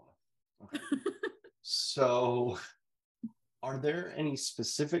 I don't want to. Okay. So, are there any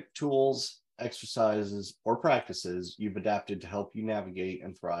specific tools, exercises, or practices you've adapted to help you navigate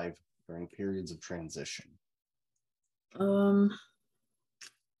and thrive during periods of transition?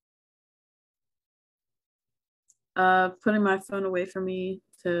 Putting my phone away from me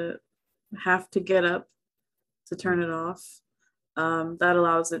to have to get up to turn it off. That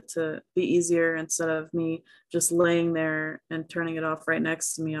allows it to be easier instead of me just laying there and turning it off right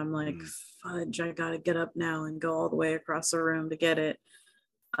next to me. I'm like, fudge, I gotta get up now and go all the way across the room to get it.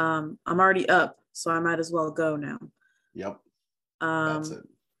 I'm already up, so I might as well go now. Yep. That's it.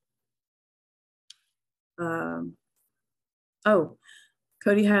 Oh,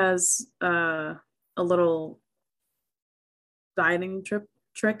 Cody has a little dieting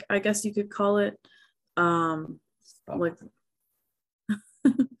trick, I guess you could call it. Like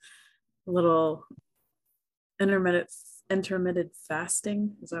a little intermittent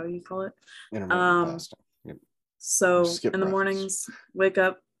fasting, is that what you call it? Intermittent fasting. Yep. So in the mornings, wake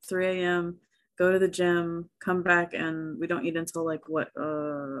up 3 a.m., go to the gym, come back, and we don't eat until like what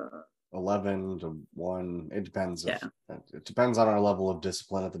 11 to 1. It depends. Yeah. It depends on our level of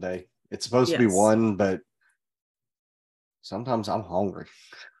discipline of the day. It's supposed to be 1, but sometimes I'm hungry.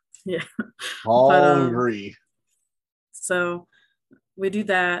 Yeah. Hungry. So we do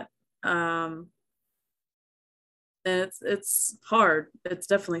that. And it's hard. It's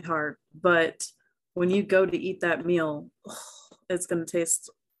definitely hard. But when you go to eat that meal, it's going to taste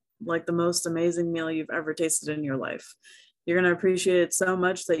like the most amazing meal you've ever tasted in your life. You're going to appreciate it so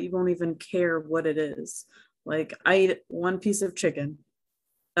much that you won't even care what it is. Like, I eat 1 piece of chicken.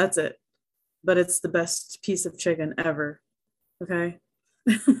 That's it. But it's the best piece of chicken ever. Okay?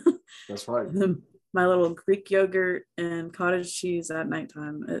 That's right. My little Greek yogurt and cottage cheese at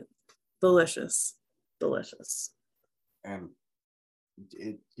nighttime. Delicious. Delicious. And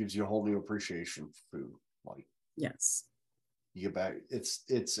it gives you a whole new appreciation for food. Like, yes. You get back. It's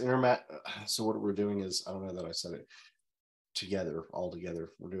intermittent. So what we're doing is, I don't know that I said it all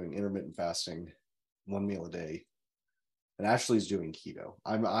together. We're doing intermittent fasting, 1 meal a day. And Ashley's doing keto.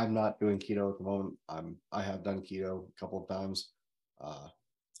 I'm not doing keto at the moment. I have done keto a couple of times. I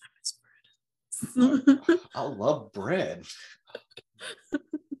love bread.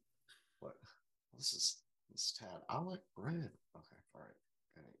 What? This is Tad. I like bread. Okay, all right.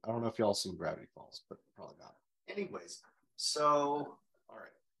 I don't know if y'all seen Gravity Falls, but probably not. Anyways, so all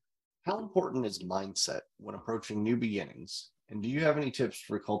right. How important is mindset when approaching new beginnings? And do you have any tips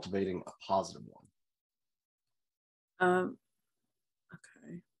for cultivating a positive one? Okay.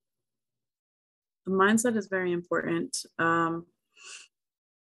 The mindset is very important.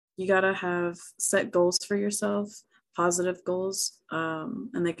 You gotta have set goals for yourself, positive goals,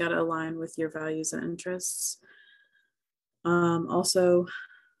 and they gotta align with your values and interests. Also,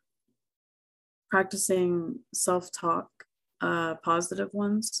 practicing self-talk, positive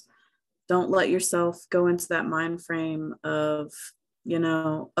ones. Don't let yourself go into that mind frame of,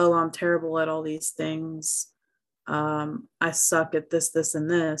 oh, I'm terrible at all these things. I suck at this, this, and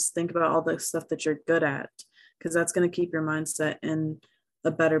this. Think about all the stuff that you're good at, because that's going to keep your mindset in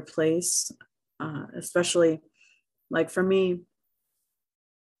a better place. Especially like for me,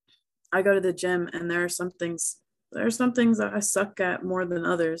 I go to the gym and there are some things that I suck at more than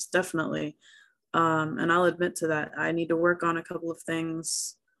others, definitely. And I'll admit to that. I need to work on a couple of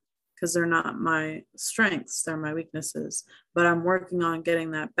things because they're not my strengths, they're my weaknesses. But I'm working on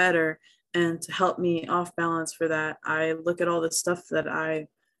getting that better. And to help me off balance for that, I look at all the stuff that I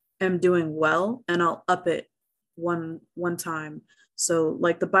am doing well and I'll up it one time. So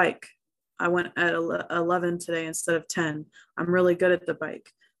like the bike, I went at 11 today instead of 10. I'm really good at the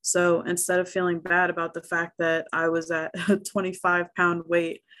bike. So instead of feeling bad about the fact that I was at a 25-pound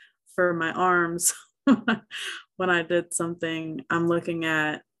weight for my arms when I did something, I'm looking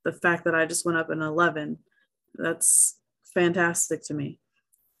at the fact that I just went up an 11. That's fantastic to me.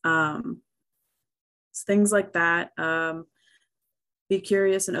 Um, things like that. Be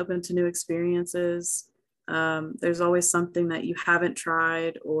curious and open to new experiences. There's always something that you haven't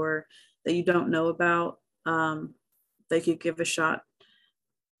tried or that you don't know about that you give a shot.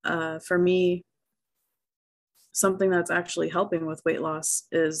 For me, something that's actually helping with weight loss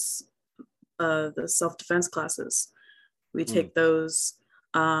is the self-defense classes. We take those.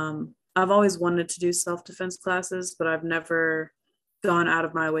 I've always wanted to do self-defense classes, but I've never gone out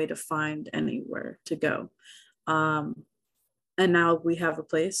of my way to find anywhere to go. And now we have a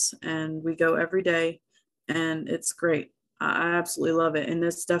place and we go every day and it's great. I absolutely love it. And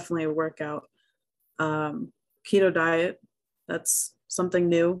it's definitely a workout. Keto diet, that's something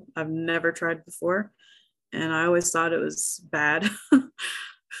new I've never tried before. And I always thought it was bad.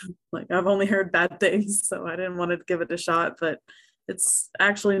 Like I've only heard bad things, so I didn't want to give it a shot, but it's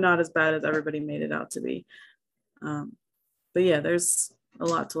actually not as bad as everybody made it out to be. But yeah, there's a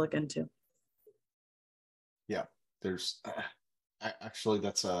lot to look into. Yeah, there's actually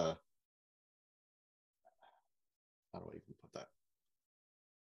that's a, how do I even put that?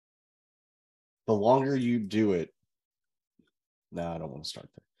 The longer you do it, no, I don't want to start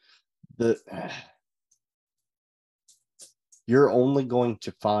there. You're only going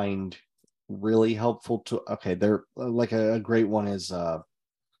to find really helpful to, okay, there, like a great one is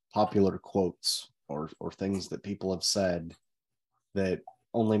popular quotes or things that people have said that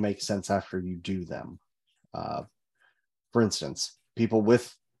only make sense after you do them. For instance, people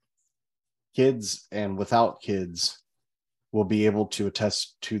with kids and without kids will be able to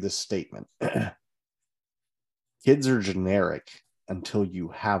attest to this statement. Kids are generic until you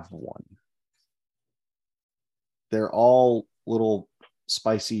have one. They're all little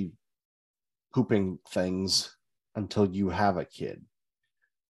spicy pooping things until you have a kid.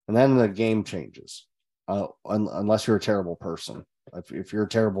 And then the game changes. Unless you're a terrible person. If you're a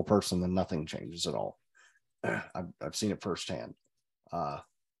terrible person, then nothing changes at all. I've seen it firsthand.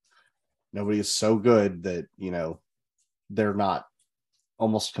 Nobody is so good that, you know, they're not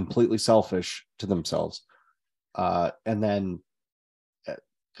almost completely selfish to themselves. And then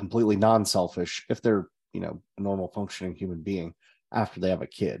completely non-selfish if they're, you know, a normal functioning human being after they have a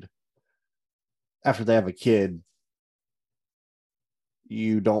kid. After they have a kid,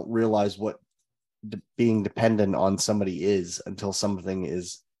 you don't realize what being dependent on somebody is until something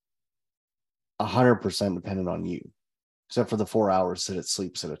is 100% dependent on you, except for the 4 hours that it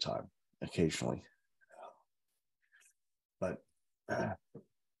sleeps at a time occasionally. But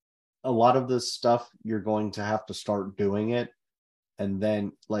a lot of this stuff, you're going to have to start doing it. And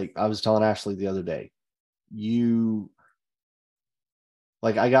then, like I was telling Ashley the other day,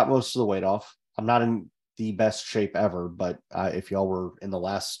 I got most of the weight off. I'm not in the best shape ever, but if y'all were in the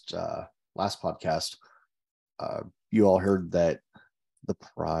last podcast, you all heard that the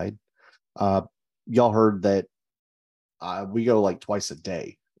pride, y'all heard that we go like twice a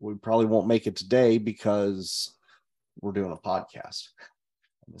day. We probably won't make it today because we're doing a podcast.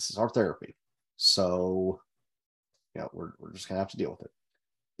 And this is our therapy. So, you know, we're just going to have to deal with it.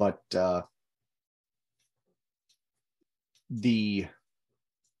 But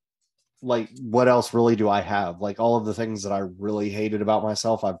what else really do I have? Like all of the things that I really hated about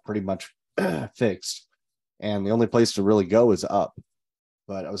myself, I've pretty much fixed. And the only place to really go is up.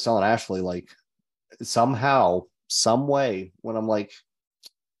 But I was telling Ashley, like, somehow, some way, when I'm like,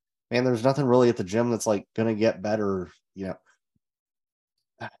 man, there's nothing really at the gym that's like going to get better, you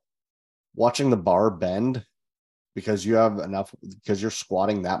know, watching the bar bend because you have enough, because you're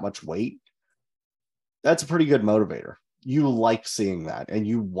squatting that much weight, that's a pretty good motivator. You like seeing that and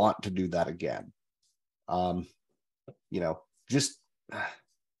you want to do that again. You know, just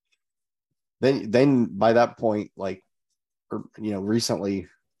then by that point, like, or, you know, recently,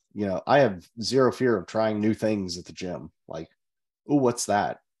 you know, I have zero fear of trying new things at the gym. Like, oh, what's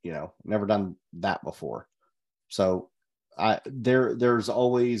that? You know, never done that before. So there's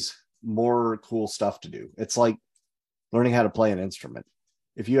always more cool stuff to do. It's like learning how to play an instrument.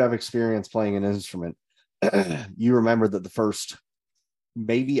 If you have experience playing an instrument, you remember that the first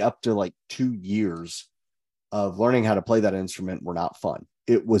maybe up to like 2 years of learning how to play that instrument were not fun.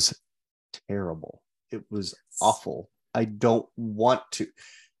 It was terrible. It was awful. I don't want to.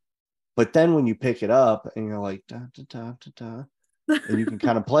 But then when you pick it up and you're like, da, da, da, da, da, and you can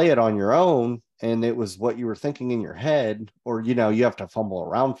kind of play it on your own, and it was what you were thinking in your head, or you have to fumble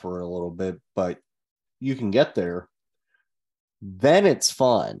around for a little bit, but you can get there. Then it's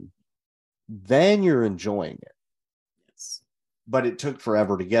fun. Then you're enjoying it. Yes. But it took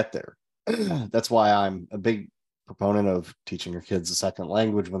forever to get there. That's why I'm a big proponent of teaching your kids a second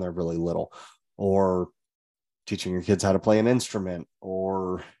language when they're really little, or teaching your kids how to play an instrument,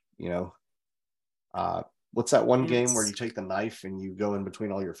 or you know what's that one game where you Dance. take the knife and you go in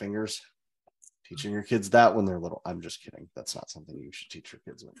between all your fingers? Teaching your kids that when they're little. I'm just kidding. That's not something you should teach your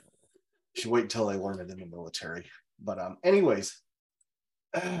kids when you're little. You should wait until they learn it in the military. But anyways,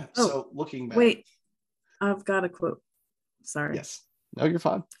 Oh, so looking back. wait, I've got a quote. Sorry. Yes. No, you're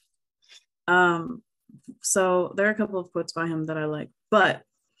fine. So there are a couple of quotes by him that I like, but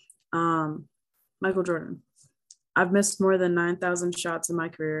Michael Jordan. I've missed more than 9,000 shots in my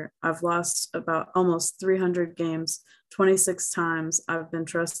career. I've lost about almost 300 games. 26 times I've been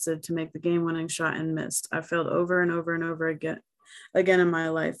trusted to make the game-winning shot and missed. I've failed over and over and over again in my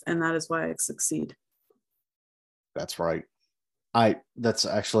life, and that is why I succeed. That's right. That's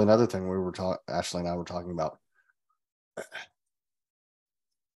actually another thing we were talking. Ashley and I were talking about.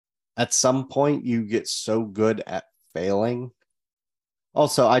 At some point, you get so good at failing.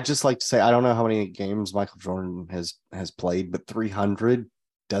 Also, I just like to say I don't know how many games Michael Jordan has played, but 300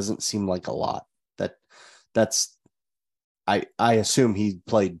 doesn't seem like a lot. That's I assume he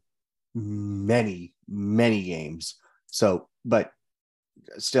played many games. So, but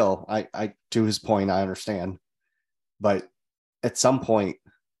still, I to his point, I understand. But at some point,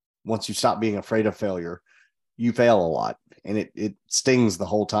 once you stop being afraid of failure, you fail a lot, and it stings the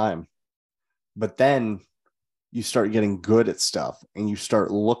whole time. But then you start getting good at stuff, and you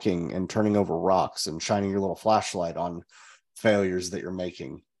start looking and turning over rocks and shining your little flashlight on failures that you're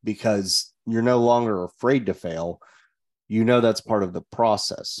making, because you're no longer afraid to fail. That's part of the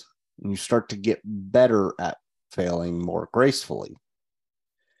process, and you start to get better at failing more gracefully.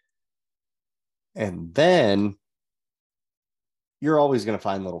 And then you're always going to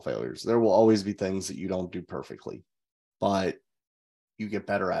find little failures. There will always be things that you don't do perfectly, but you get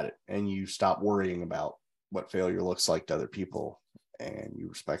better at it, and you stop worrying about what failure looks like to other people, and you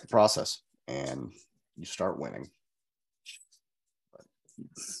respect the process, and you start winning.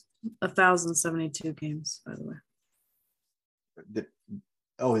 1,072 games, by the way.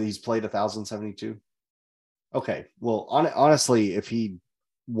 He's played 1,072. Okay, well, honestly, if he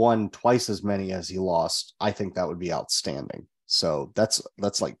won twice as many as he lost, I think that would be outstanding. So that's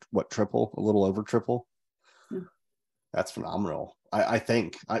like what, triple, a little over triple. Yeah. That's phenomenal. I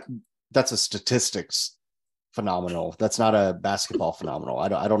think that's a statistics phenomenal. That's not a basketball phenomenal.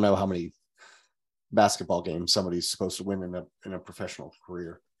 I don't know how many basketball games somebody's supposed to win in a professional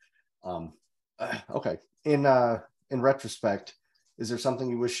career. Okay. In retrospect, is there something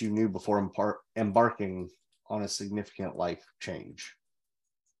you wish you knew before embarking on a significant life change?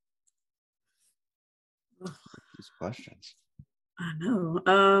 These questions. I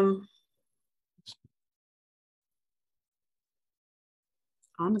know.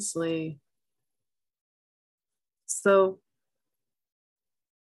 Honestly, so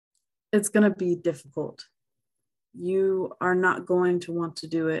it's going to be difficult. You are not going to want to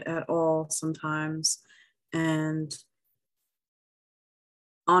do it at all sometimes. And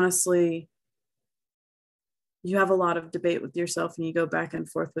honestly, you have a lot of debate with yourself, and you go back and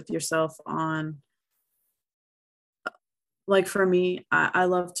forth with yourself on, like for me, I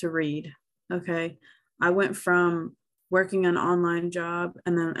love to read. Okay. I went from working an online job,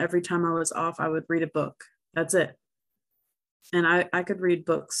 and then every time I was off, I would read a book. That's it. And I could read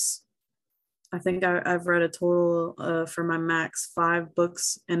books. I think I've read a total for my max 5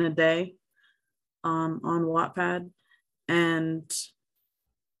 books in a day on Wattpad. And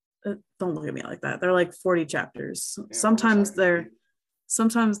don't look at me like that. They're like 40 chapters. Yeah, sometimes they're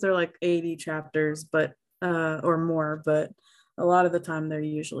like 80 chapters, but or more, but a lot of the time they're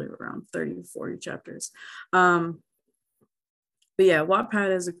usually around 30 to 40 chapters. But yeah,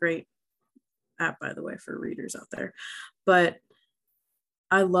 Wattpad is a great app, by the way, for readers out there. But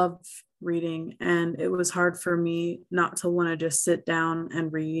I love reading, and it was hard for me not to want to just sit down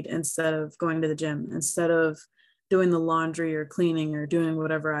and read instead of going to the gym, instead of doing the laundry or cleaning or doing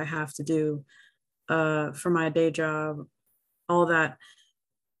whatever I have to do for my day job, all that.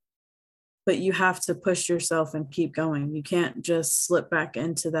 But you have to push yourself and keep going. You can't just slip back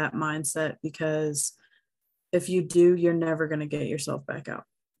into that mindset, because if you do, you're never going to get yourself back out.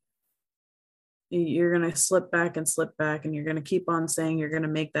 You're going to slip back, and you're going to keep on saying you're going to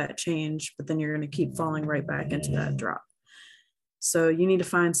make that change, but then you're going to keep falling right back into that drop. So you need to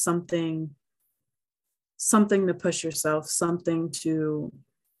find something something to push yourself, something to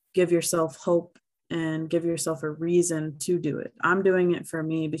give yourself hope and give yourself a reason to do it. I'm doing it for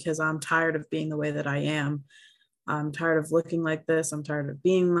me because I'm tired of being the way that I am. I'm tired of looking like this. I'm tired of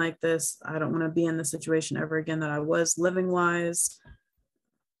being like this. I don't want to be in the situation ever again that I was living wise.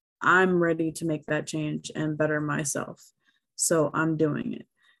 I'm ready to make that change and better myself. So I'm doing it.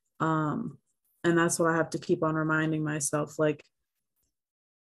 And that's what I have to keep on reminding myself, like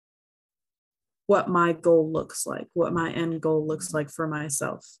what my goal looks like, what my end goal looks like for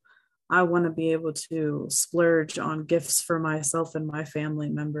myself. I want to be able to splurge on gifts for myself and my family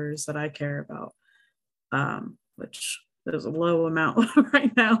members that I care about, which is a low amount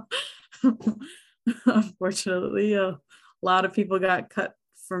right now. Unfortunately, a lot of people got cut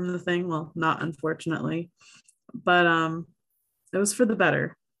from the thing. Well, not unfortunately, but it was for the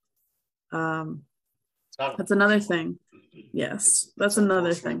better. That's another thing. Yes, that's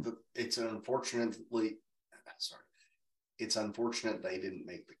another thing. It's unfortunate they didn't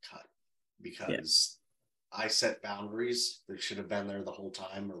make the cut, because I set boundaries that should have been there the whole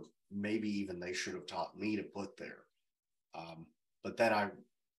time, or maybe even they should have taught me to put there. But then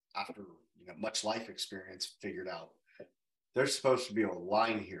after much life experience, figured out there's supposed to be a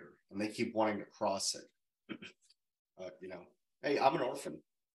line here, and they keep wanting to cross it. Hey, I'm an orphan.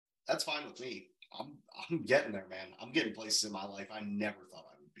 That's fine with me. I'm getting there, man. I'm getting places in my life I never thought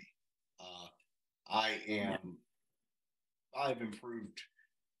I would be. I've improved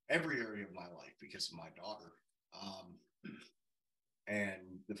every area of my life because of my daughter.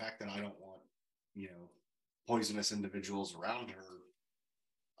 And the fact that I don't want, poisonous individuals around her,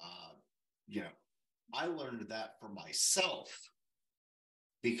 I learned that for myself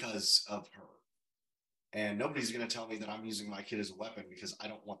because of her. And nobody's going to tell me that I'm using my kid as a weapon because I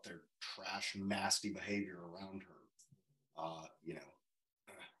don't want their trash, nasty behavior around her.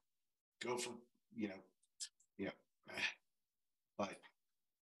 Go for, but,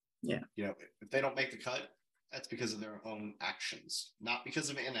 if they don't make the cut, that's because of their own actions, not because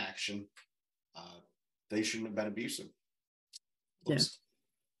of inaction. They shouldn't have been abusive. Oops.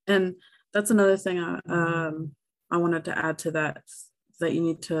 Yeah. And that's another thing I wanted to add to that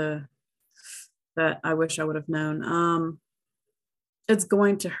that I wish I would have known. It's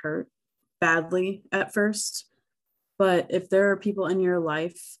going to hurt badly at first, but if there are people in your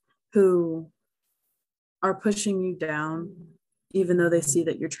life who are pushing you down, even though they see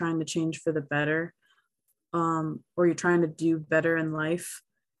that you're trying to change for the better, or you're trying to do better in life,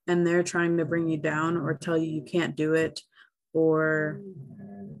 and they're trying to bring you down or tell you can't do it, or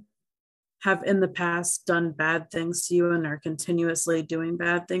have in the past done bad things to you and are continuously doing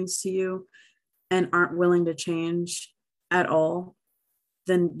bad things to you and aren't willing to change at all,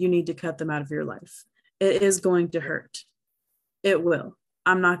 then you need to cut them out of your life. It is going to hurt. It will.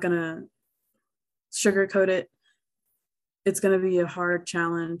 I'm not going to sugarcoat it. It's going to be a hard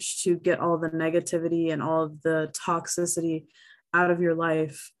challenge to get all the negativity and all of the toxicity out of your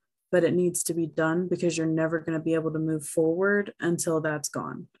life, but it needs to be done because you're never going to be able to move forward until that's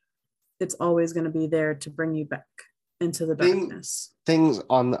gone. It's always going to be there to bring you back into the darkness. Things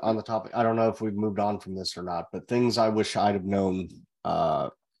on the topic, I don't know if we've moved on from this or not, but things I wish I'd have known,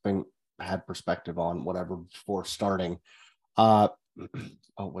 had perspective on, whatever, before starting. Oh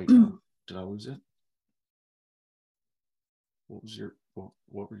wait, no. Did I lose it?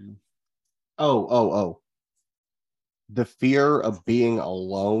 What were you? Oh. The fear of being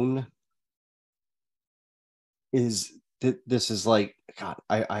alone is, this is like, God,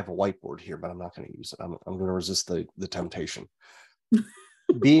 I have a whiteboard here, but I'm not going to use it. I'm going to resist the temptation.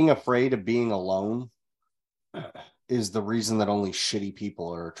 Being afraid of being alone is the reason that only shitty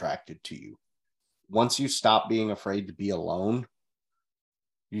people are attracted to you. Once you stop being afraid to be alone,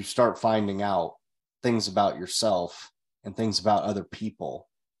 you start finding out things about yourself and things about other people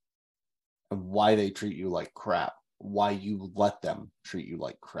and why they treat you like crap, why you let them treat you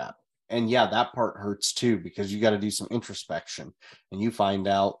like crap. And yeah, that part hurts too, because you got to do some introspection and you find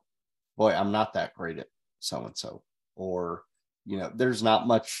out, boy, I'm not that great at so-and-so, or, there's not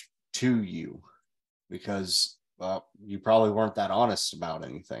much to you because, well, you probably weren't that honest about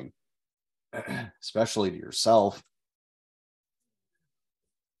anything, especially to yourself.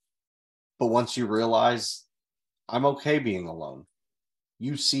 But once you realize I'm okay being alone,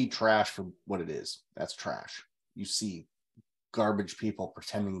 you see trash for what it is. That's trash. You see garbage people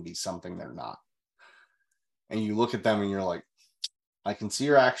pretending to be something they're not. And you look at them and you're like, I can see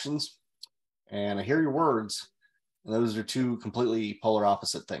your actions and I hear your words. And those are two completely polar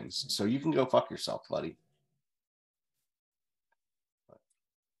opposite things. So you can go fuck yourself, buddy.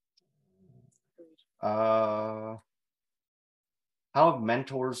 How have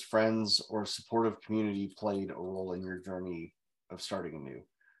mentors, friends, or supportive community played a role in your journey of starting anew?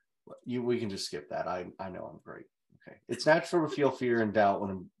 We can just skip that. I know I'm great. Okay. It's natural to feel fear and doubt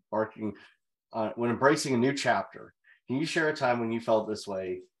when embracing a new chapter. Can you share a time when you felt this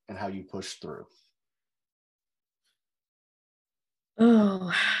way and how you pushed through?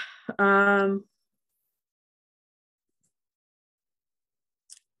 Oh, um,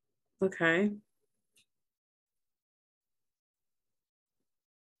 okay.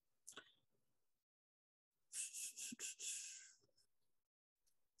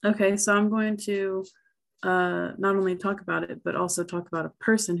 Okay, so I'm going to not only talk about it, but also talk about a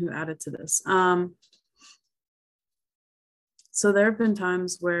person who added to this. So there have been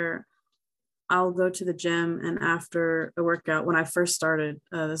times where I'll go to the gym, and after a workout, when I first started,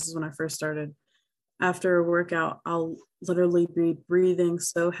 this is when I first started, after a workout, I'll literally be breathing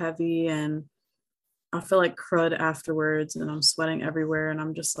so heavy and I feel like crud afterwards and I'm sweating everywhere. And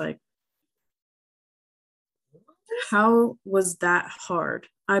I'm just like, how was that hard?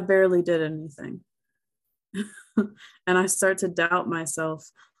 I barely did anything. And I start to doubt myself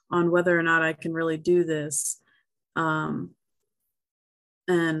on whether or not I can really do this, um,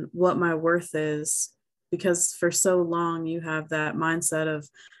 and what my worth is. Because for so long, you have that mindset of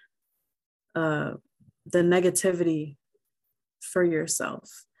uh, the negativity for yourself.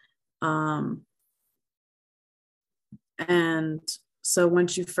 Um, and so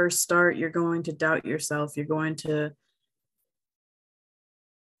once you first start, you're going to doubt yourself. You're going to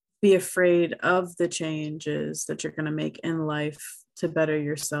be afraid of the changes that you're going to make in life to better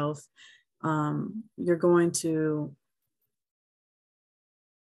yourself. You're going to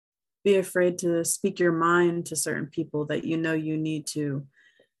be afraid to speak your mind to certain people that you know you need to,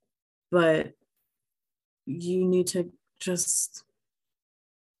 but you need to just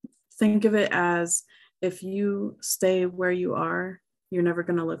think of it as if you stay where you are, you're never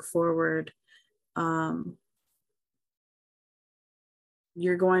going to look forward. Um,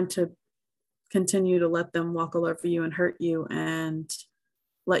 you're going to continue to let them walk all over you and hurt you and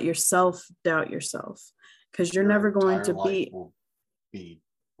let yourself doubt yourself because you're Your never going entire to life be will be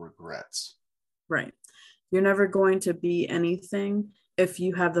regrets. right. You're never going to be anything if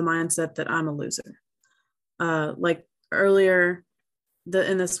you have the mindset that I'm a loser. Like earlier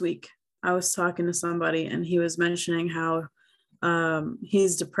in this week, I was talking to somebody and he was mentioning how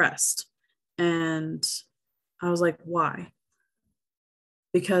he's depressed. And I was like, why?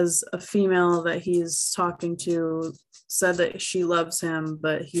 Because a female that he's talking to said that she loves him,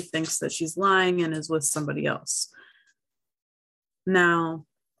 but he thinks that she's lying and is with somebody else. Now,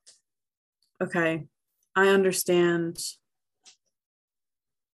 okay, I understand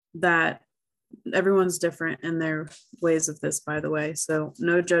that everyone's different in their ways of this, by the way. So,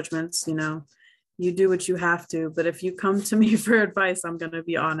 no judgments, you do what you have to. But if you come to me for advice, I'm going to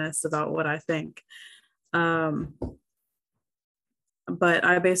be honest about what I think. But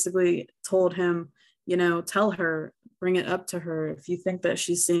I basically told him, tell her, bring it up to her. If you think that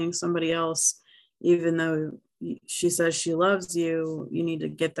she's seeing somebody else, even though she says she loves you, you need to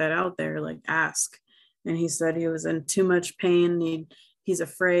get that out there, like ask. And he said he was in too much pain. He's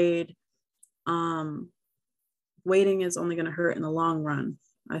afraid. Waiting is only going to hurt in the long run,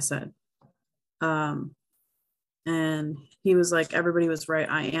 I said. And he was like, everybody was right.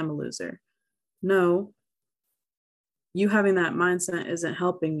 I am a loser. No, you having that mindset isn't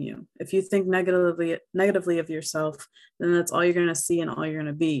helping you. If you think negatively of yourself, then that's all you're going to see and all you're going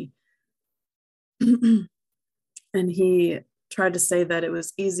to be. And he tried to say that it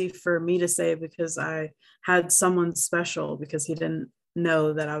was easy for me to say because I had someone special because he didn't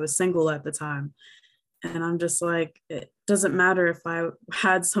know that I was single at the time. And I'm just like, it doesn't matter if I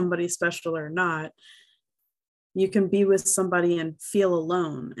had somebody special or not. You can be with somebody and feel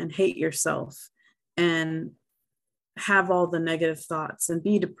alone and hate yourself and have all the negative thoughts and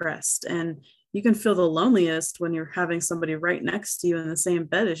be depressed. And you can feel the loneliest when you're having somebody right next to you in the same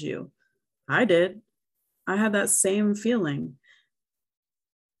bed as you. I did. I had that same feeling.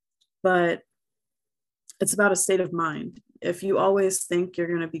 But it's about a state of mind. If you always think you're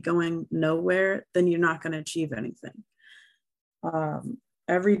going to be going nowhere, then you're not going to achieve anything.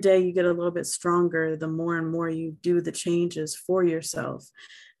 Every day you get a little bit stronger, the more and more you do the changes for yourself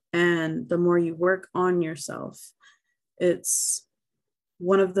and the more you work on yourself. It's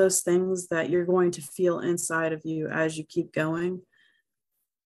one of those things that you're going to feel inside of you as you keep going.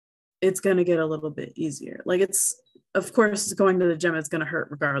 It's going to get a little bit easier. Like of course, going to the gym is going to hurt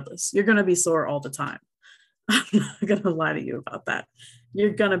regardless. You're going to be sore all the time. I'm not going to lie to you about that.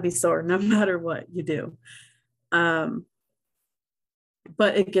 You're going to be sore no matter what you do.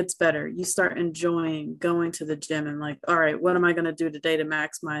 but it gets better. You start enjoying going to the gym and like, all right, what am I going to do today to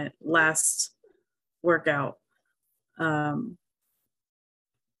max my last workout? Um,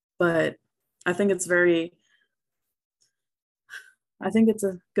 but I think it's very, I think it's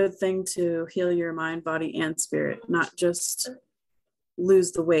a good thing to heal your mind, body, and spirit, not just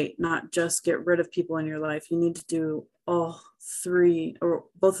lose the weight, not just get rid of people in your life. You need to do all three or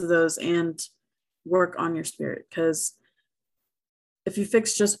both of those and work on your spirit. Because if you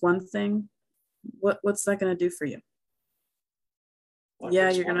fix just one thing, what's that going to do for you?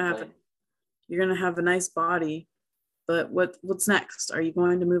 Yeah, you're gonna have a nice body, but what's next? Are you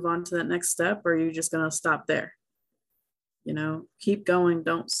going to move on to that next step, or are you just gonna stop there? You know, keep going.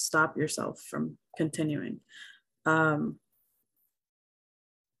 Don't stop yourself from continuing. Um,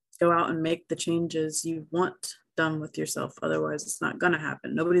 go out and make the changes you want done with yourself. Otherwise, it's not gonna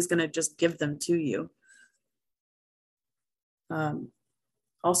happen. Nobody's gonna just give them to you.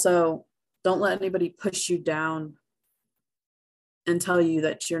 Also, don't let anybody push you down and tell you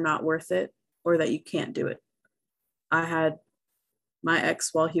that you're not worth it or that you can't do it. I had my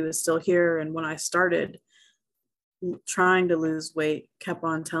ex while he was still here, and when I started trying to lose weight, kept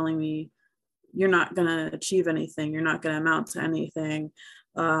on telling me, you're not going to achieve anything, you're not going to amount to anything.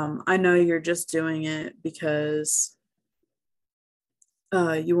 I know you're just doing it because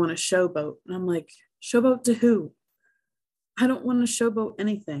you want to showboat. And I'm like, showboat to who? I don't want to showboat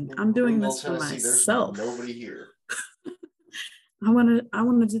anything. I'm doing this for myself. There's nobody here. I want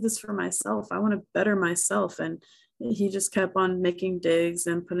to do this for myself. I want to better myself. And he just kept on making digs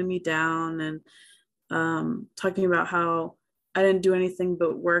and putting me down and talking about how I didn't do anything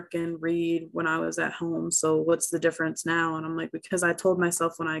but work and read when I was at home. So what's the difference now? And I'm like, because I told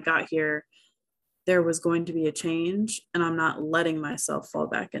myself when I got here there was going to be a change, and I'm not letting myself fall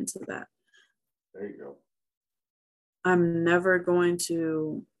back into that. There you go. I'm never going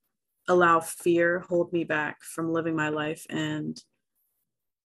to allow fear hold me back from living my life. And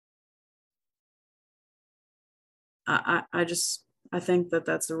I think that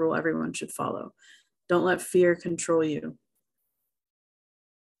that's a rule everyone should follow. Don't let fear control you.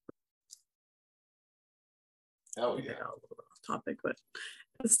 Oh yeah. A little bit off topic, but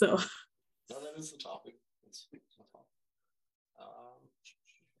still. No, that is the topic.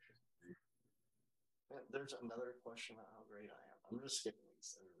 There's another question about how great I am. I'm just skipping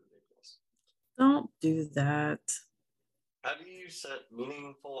these. They're ridiculous. Don't do that. How do you set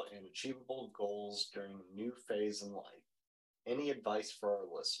meaningful and achievable goals during a new phase in life? Any advice for our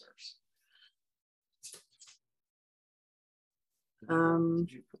listeners?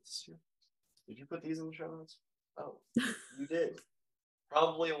 Did you put this here? Did you put these in the show notes? Oh, you did.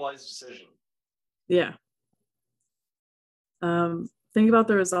 Probably a wise decision. Yeah. Think about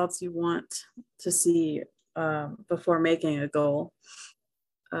the results you want to see before making a goal.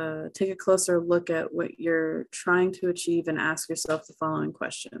 Take a closer look at what you're trying to achieve and ask yourself the following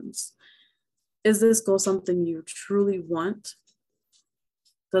questions. Is this goal something you truly want?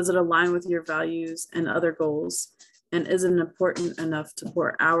 Does it align with your values and other goals? And is it important enough to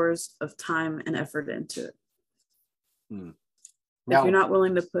pour hours of time and effort into it? Now, if you're not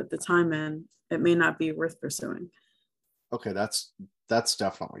willing to put the time in, it may not be worth pursuing. Okay, that's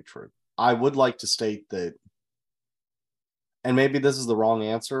definitely true. I would like to state that, and maybe this is the wrong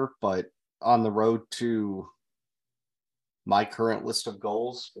answer, but on the road to my current list of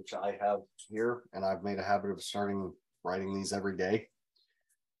goals, which I have here, and I've made a habit of starting writing these every day,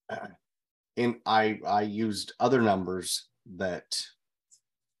 and I used other numbers that,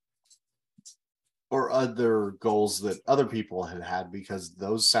 or other goals that other people had because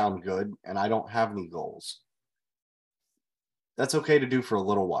those sound good, and I don't have any goals. That's okay to do for a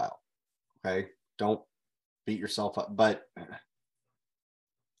little while. Okay, don't beat yourself up. But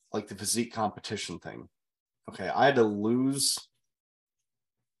like the physique competition thing, okay, I had to lose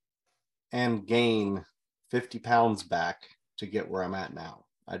and gain 50 pounds back to get where I'm at now.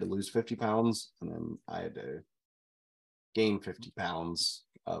 I had to lose 50 pounds and then I had to gain 50 pounds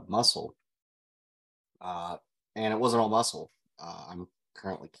of muscle. And it wasn't all muscle. I'm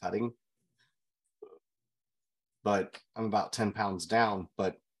currently cutting, but I'm about 10 pounds down,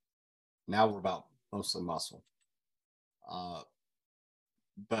 but now we're about mostly muscle.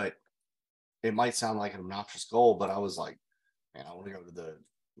 But it might sound like an obnoxious goal, but I was like, man, I want to go to the,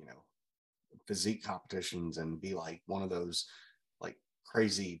 physique competitions and be like one of those like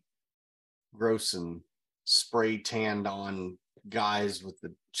crazy, gross and spray tanned on guys with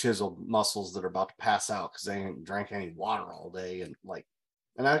the chiseled muscles that are about to pass out because they ain't drank any water all day. And like,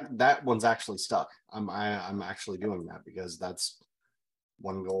 and that one's actually stuck. I'm actually doing that because that's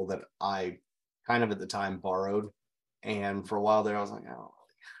one goal that I kind of at the time borrowed And for a while there, I was like, oh,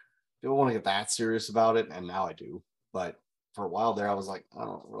 I don't want to get that serious about it. And now I do. But for a while there, I was like, I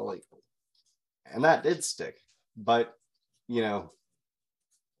don't really. And that did stick. But, you know,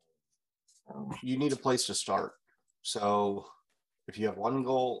 you need a place to start. So if you have one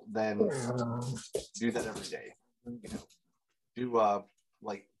goal, then do that every day. You know, do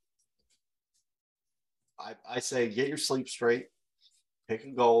like I say, get your sleep straight, pick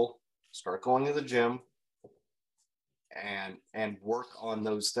a goal, start going to the gym, and work on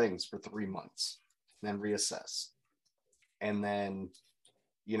those things for 3 months, then reassess, and then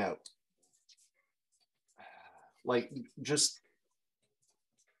you know, like just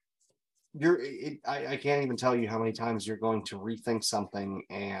I can't even tell you how many times you're going to rethink something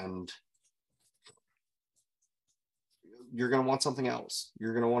and you're going to want something else.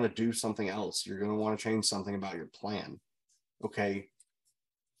 You're going to want to do something else. You're going to want to change something about your plan. Okay.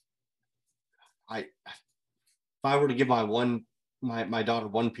 If I were to give my daughter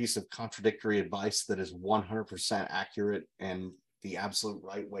one piece of contradictory advice that is 100% accurate and the absolute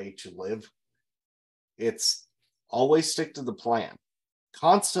right way to live, it's always stick to the plan.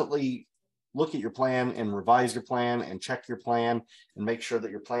 Constantly look at your plan and revise your plan and check your plan and make sure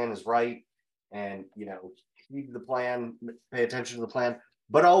that your plan is right. And, keep the plan, pay attention to the plan,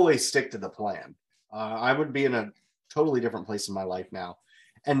 but always stick to the plan. I would be in a totally different place in my life now.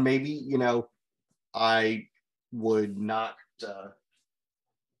 And maybe, I would not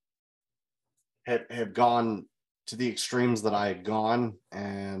have gone to the extremes that I had gone,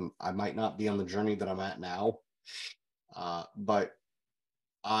 and I might not be on the journey that I'm at now. But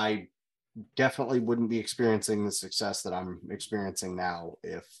I definitely wouldn't be experiencing the success that I'm experiencing now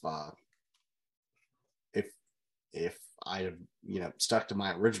if I had stuck to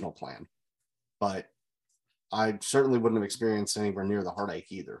my original plan. But I certainly wouldn't have experienced anywhere near the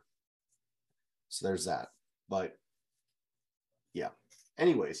heartache either. So there's that. But yeah.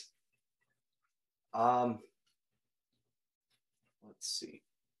 Anyways, let's see.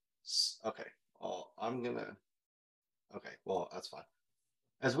 Okay. Okay. Well, that's fine.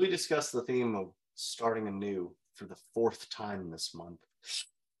 As we discuss the theme of starting anew for the 4th time this month,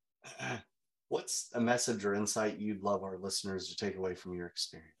 what's a message or insight you'd love our listeners to take away from your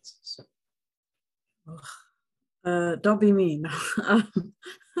experiences? Don't be mean.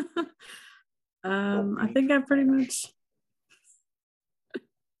 I think I pretty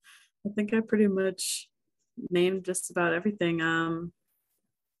much named just about everything.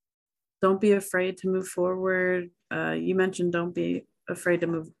 Don't be afraid to move forward. You mentioned don't be afraid to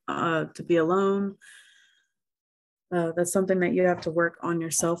move to be alone. That's something that you have to work on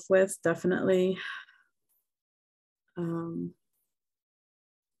yourself with, definitely.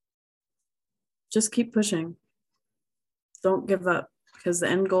 Just keep pushing. Don't give up, because the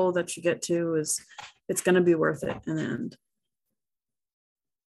end goal that you get to it's going to be worth it in the end.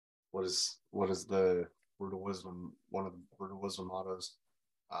 What is the word of wisdom? One of the word of wisdom mottos.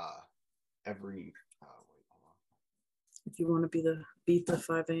 Wait, hold on. If you want to beat the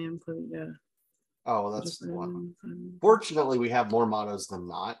 5 a.m. yeah. Oh, well, that's one. Fortunately, we have more mottos than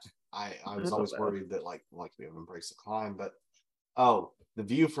not. I was always worried that like we have embraced the climb, but the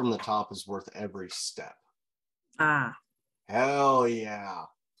view from the top is worth every step. Hell yeah.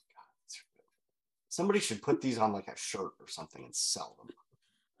 Somebody should put these on like a shirt or something and sell them.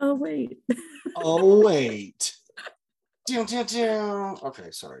 Oh wait.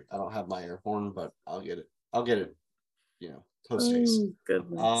 Okay, sorry. I don't have my air horn, but I'll get it, post haste. Oh,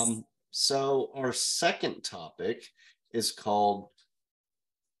 goodness. So our second topic is called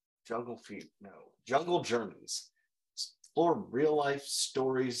Jungle Journeys. Explore real life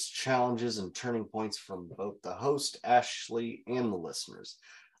stories, challenges, and turning points from both the host, Ashley, and the listeners.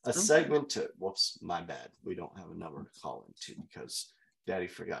 A segment to, whoops, my bad. We don't have a number to call into because Daddy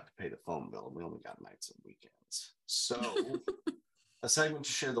forgot to pay the phone bill and we only got nights and weekends. So, a segment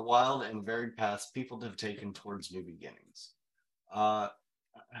to share the wild and varied paths people have taken towards new beginnings.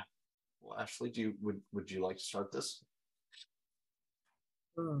 Well, Ashley, would you like to start this?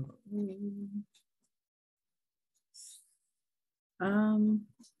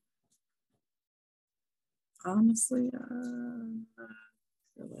 Honestly,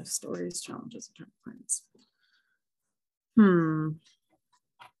 real life stories, challenges, and turning points.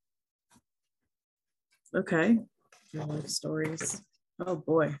 Okay. Real life stories. Oh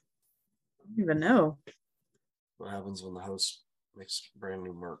boy. I don't even know. What happens when the host makes brand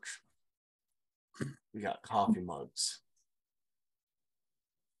new merch? We got coffee mugs.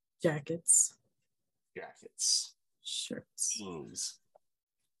 Jackets. Shirts. Beans.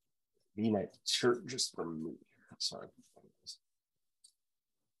 V-neck shirt just for me. Sorry.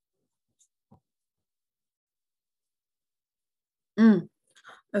 Mm,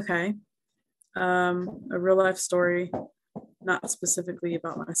 okay. A real life story, not specifically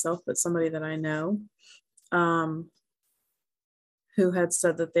about myself, but somebody that I know, um, who had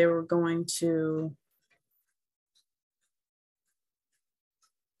said that they were going to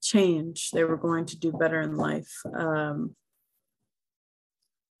change, they were going to do better in life.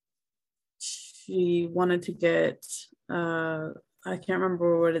 She wanted to get, I can't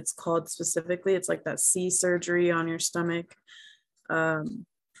remember what it's called specifically. It's like that C surgery on your stomach. Um,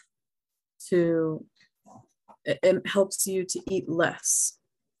 to it helps you to eat less.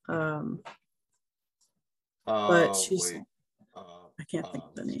 Um, but she's, Wait. I can't think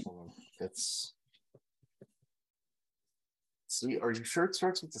of the name. It's C. Are you sure it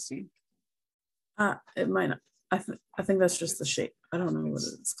starts with the C? It might not. I think that's just the shape. I don't know what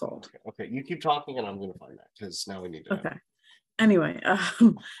it's called. Okay, you keep talking and I'm going to find that because now we need to know. Okay. Anyway,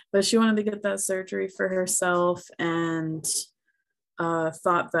 but she wanted to get that surgery for herself and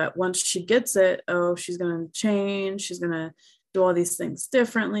thought that once she gets it, oh, she's going to change. She's going to do all these things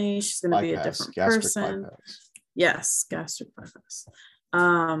differently. She's going to be a different person. Bypass. Yes, gastric bypass.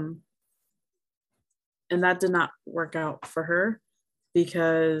 And that did not work out for her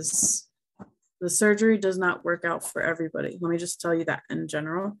because the surgery does not work out for everybody. Let me just tell you that in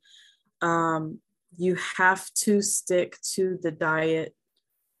general. You have to stick to the diet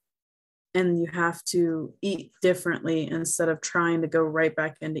and you have to eat differently instead of trying to go right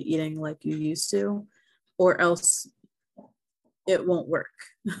back into eating like you used to, or else it won't work.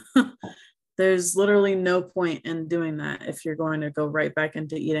 There's literally no point in doing that if you're going to go right back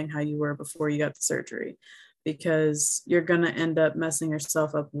into eating how you were before you got the surgery, because you're going to end up messing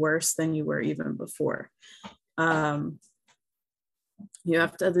yourself up worse than you were even before. You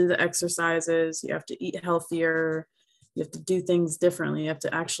have to do the exercises, you have to eat healthier, you have to do things differently, you have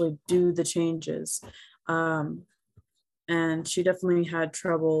to actually do the changes. And she definitely had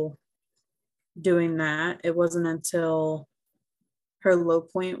trouble doing that. It wasn't until her low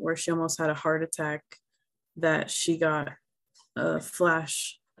point where she almost had a heart attack that she got a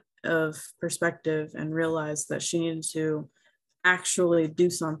flash of perspective and realized that she needed to actually do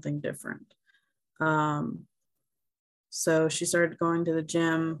something different. So she started going to the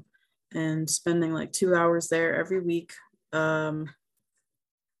gym and spending like 2 hours there every week. Well,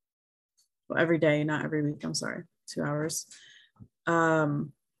 every day, not every week, I'm sorry, 2 hours.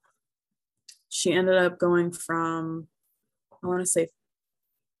 She ended up going from, I want to say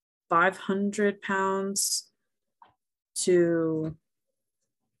 500 pounds to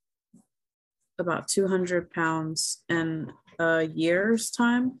about 200 pounds in a year's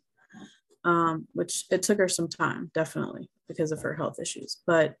time, which it took her some time, definitely, because of her health issues.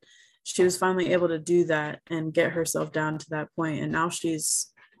 But she was finally able to do that and get herself down to that point. And now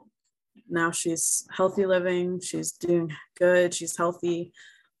she's healthy living. She's doing good. She's healthy.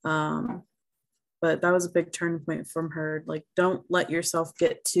 But that was a big turning point from her. Like, don't let yourself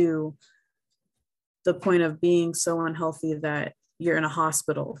get to the point of being so unhealthy that you're in a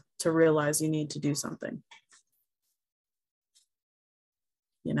hospital to realize you need to do something.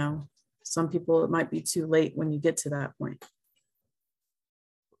 You know, some people, it might be too late when you get to that point.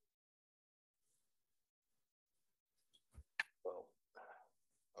 Well,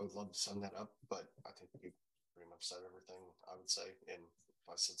 I would love to sum that up, but I think you pretty much said everything I would say. And if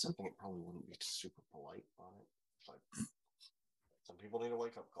I said something, it probably wouldn't be super polite on it. But some people need a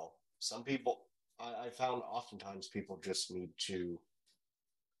wake up call. Some people, I found oftentimes people just need to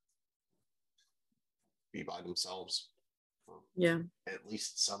be by themselves for at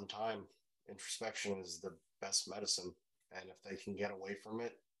least some time. Introspection is the best medicine. And if they can get away from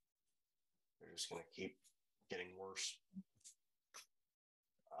it, they're just going to keep getting worse.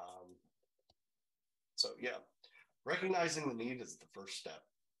 So, yeah, recognizing the need is the first step.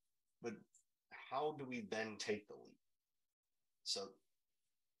 But how do we then take the leap? So,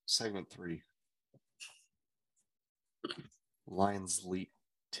 segment 3 Lions Leap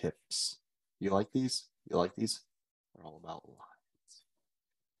tips. You like these? You like these? They're all about lions.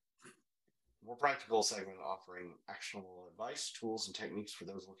 More practical segment offering actionable advice, tools, and techniques for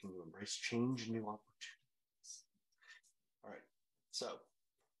those looking to embrace change and new opportunities. All right. So,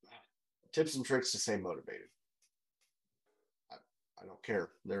 tips and tricks to stay motivated. I don't care.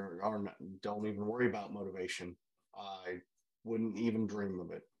 There are not, don't even worry about motivation. I wouldn't even dream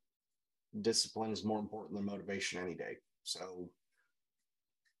of it. Discipline is more important than motivation any day. So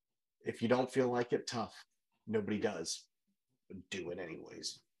if you don't feel like it, tough. Nobody does. But do it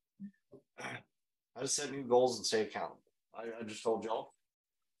anyways. How to set new goals and stay accountable. I just told y'all,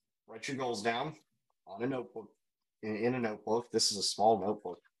 write your goals down on a notebook. In a notebook. This is a small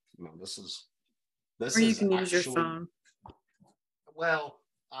notebook. You know, this is or you can use your phone. Well,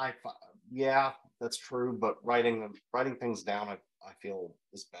 yeah, that's true. But writing things down, I feel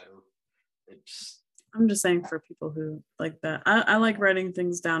is better. It's I'm just saying for people who like that. I like writing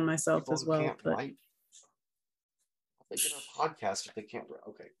things down myself people as who well, can't but write. They get a podcast if they can't write.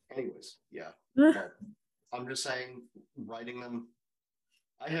 Okay. Anyways, yeah. Well, I'm just saying, writing them.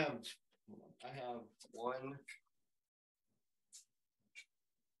 I have, I have one,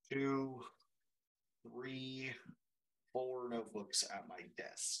 two, three, four notebooks at my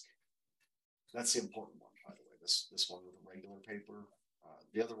desk. That's the important one, by the way. This one with regular paper.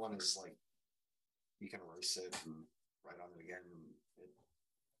 The other one is like you can erase it and write on it again. And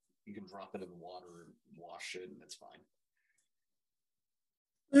you can drop it in the water and wash it, and it's fine.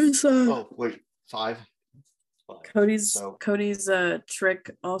 there's Oh wait, five. Cody's So Cody's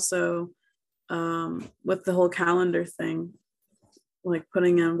trick also with the whole calendar thing, like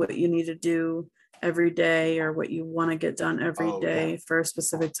putting in what you need to do every day or what you want to get done every oh yeah, day for a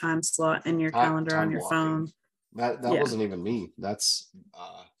specific time slot in your calendar on time your blocking. phone. That Yeah. wasn't even me. That's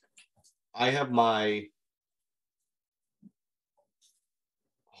I have my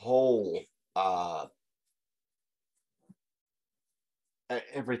whole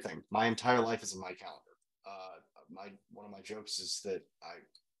everything. My entire life is in my calendar. My one of my jokes is that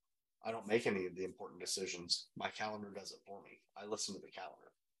I don't make any of the important decisions. My calendar does it for me. I listen to the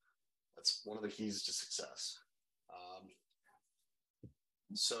calendar. That's one of the keys to success. Um,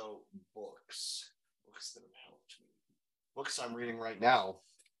 so books that have helped me. Books I'm reading right now.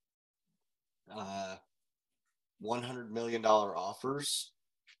 Uh, $100 Million Offers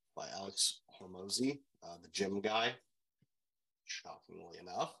by Alex Hormozy, the gym guy. Shockingly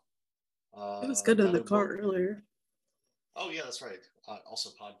enough, It was good in the another car book. earlier. Oh yeah, that's right. Also,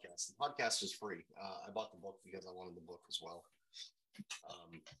 podcast. The podcast is free. I bought the book because I wanted the book as well.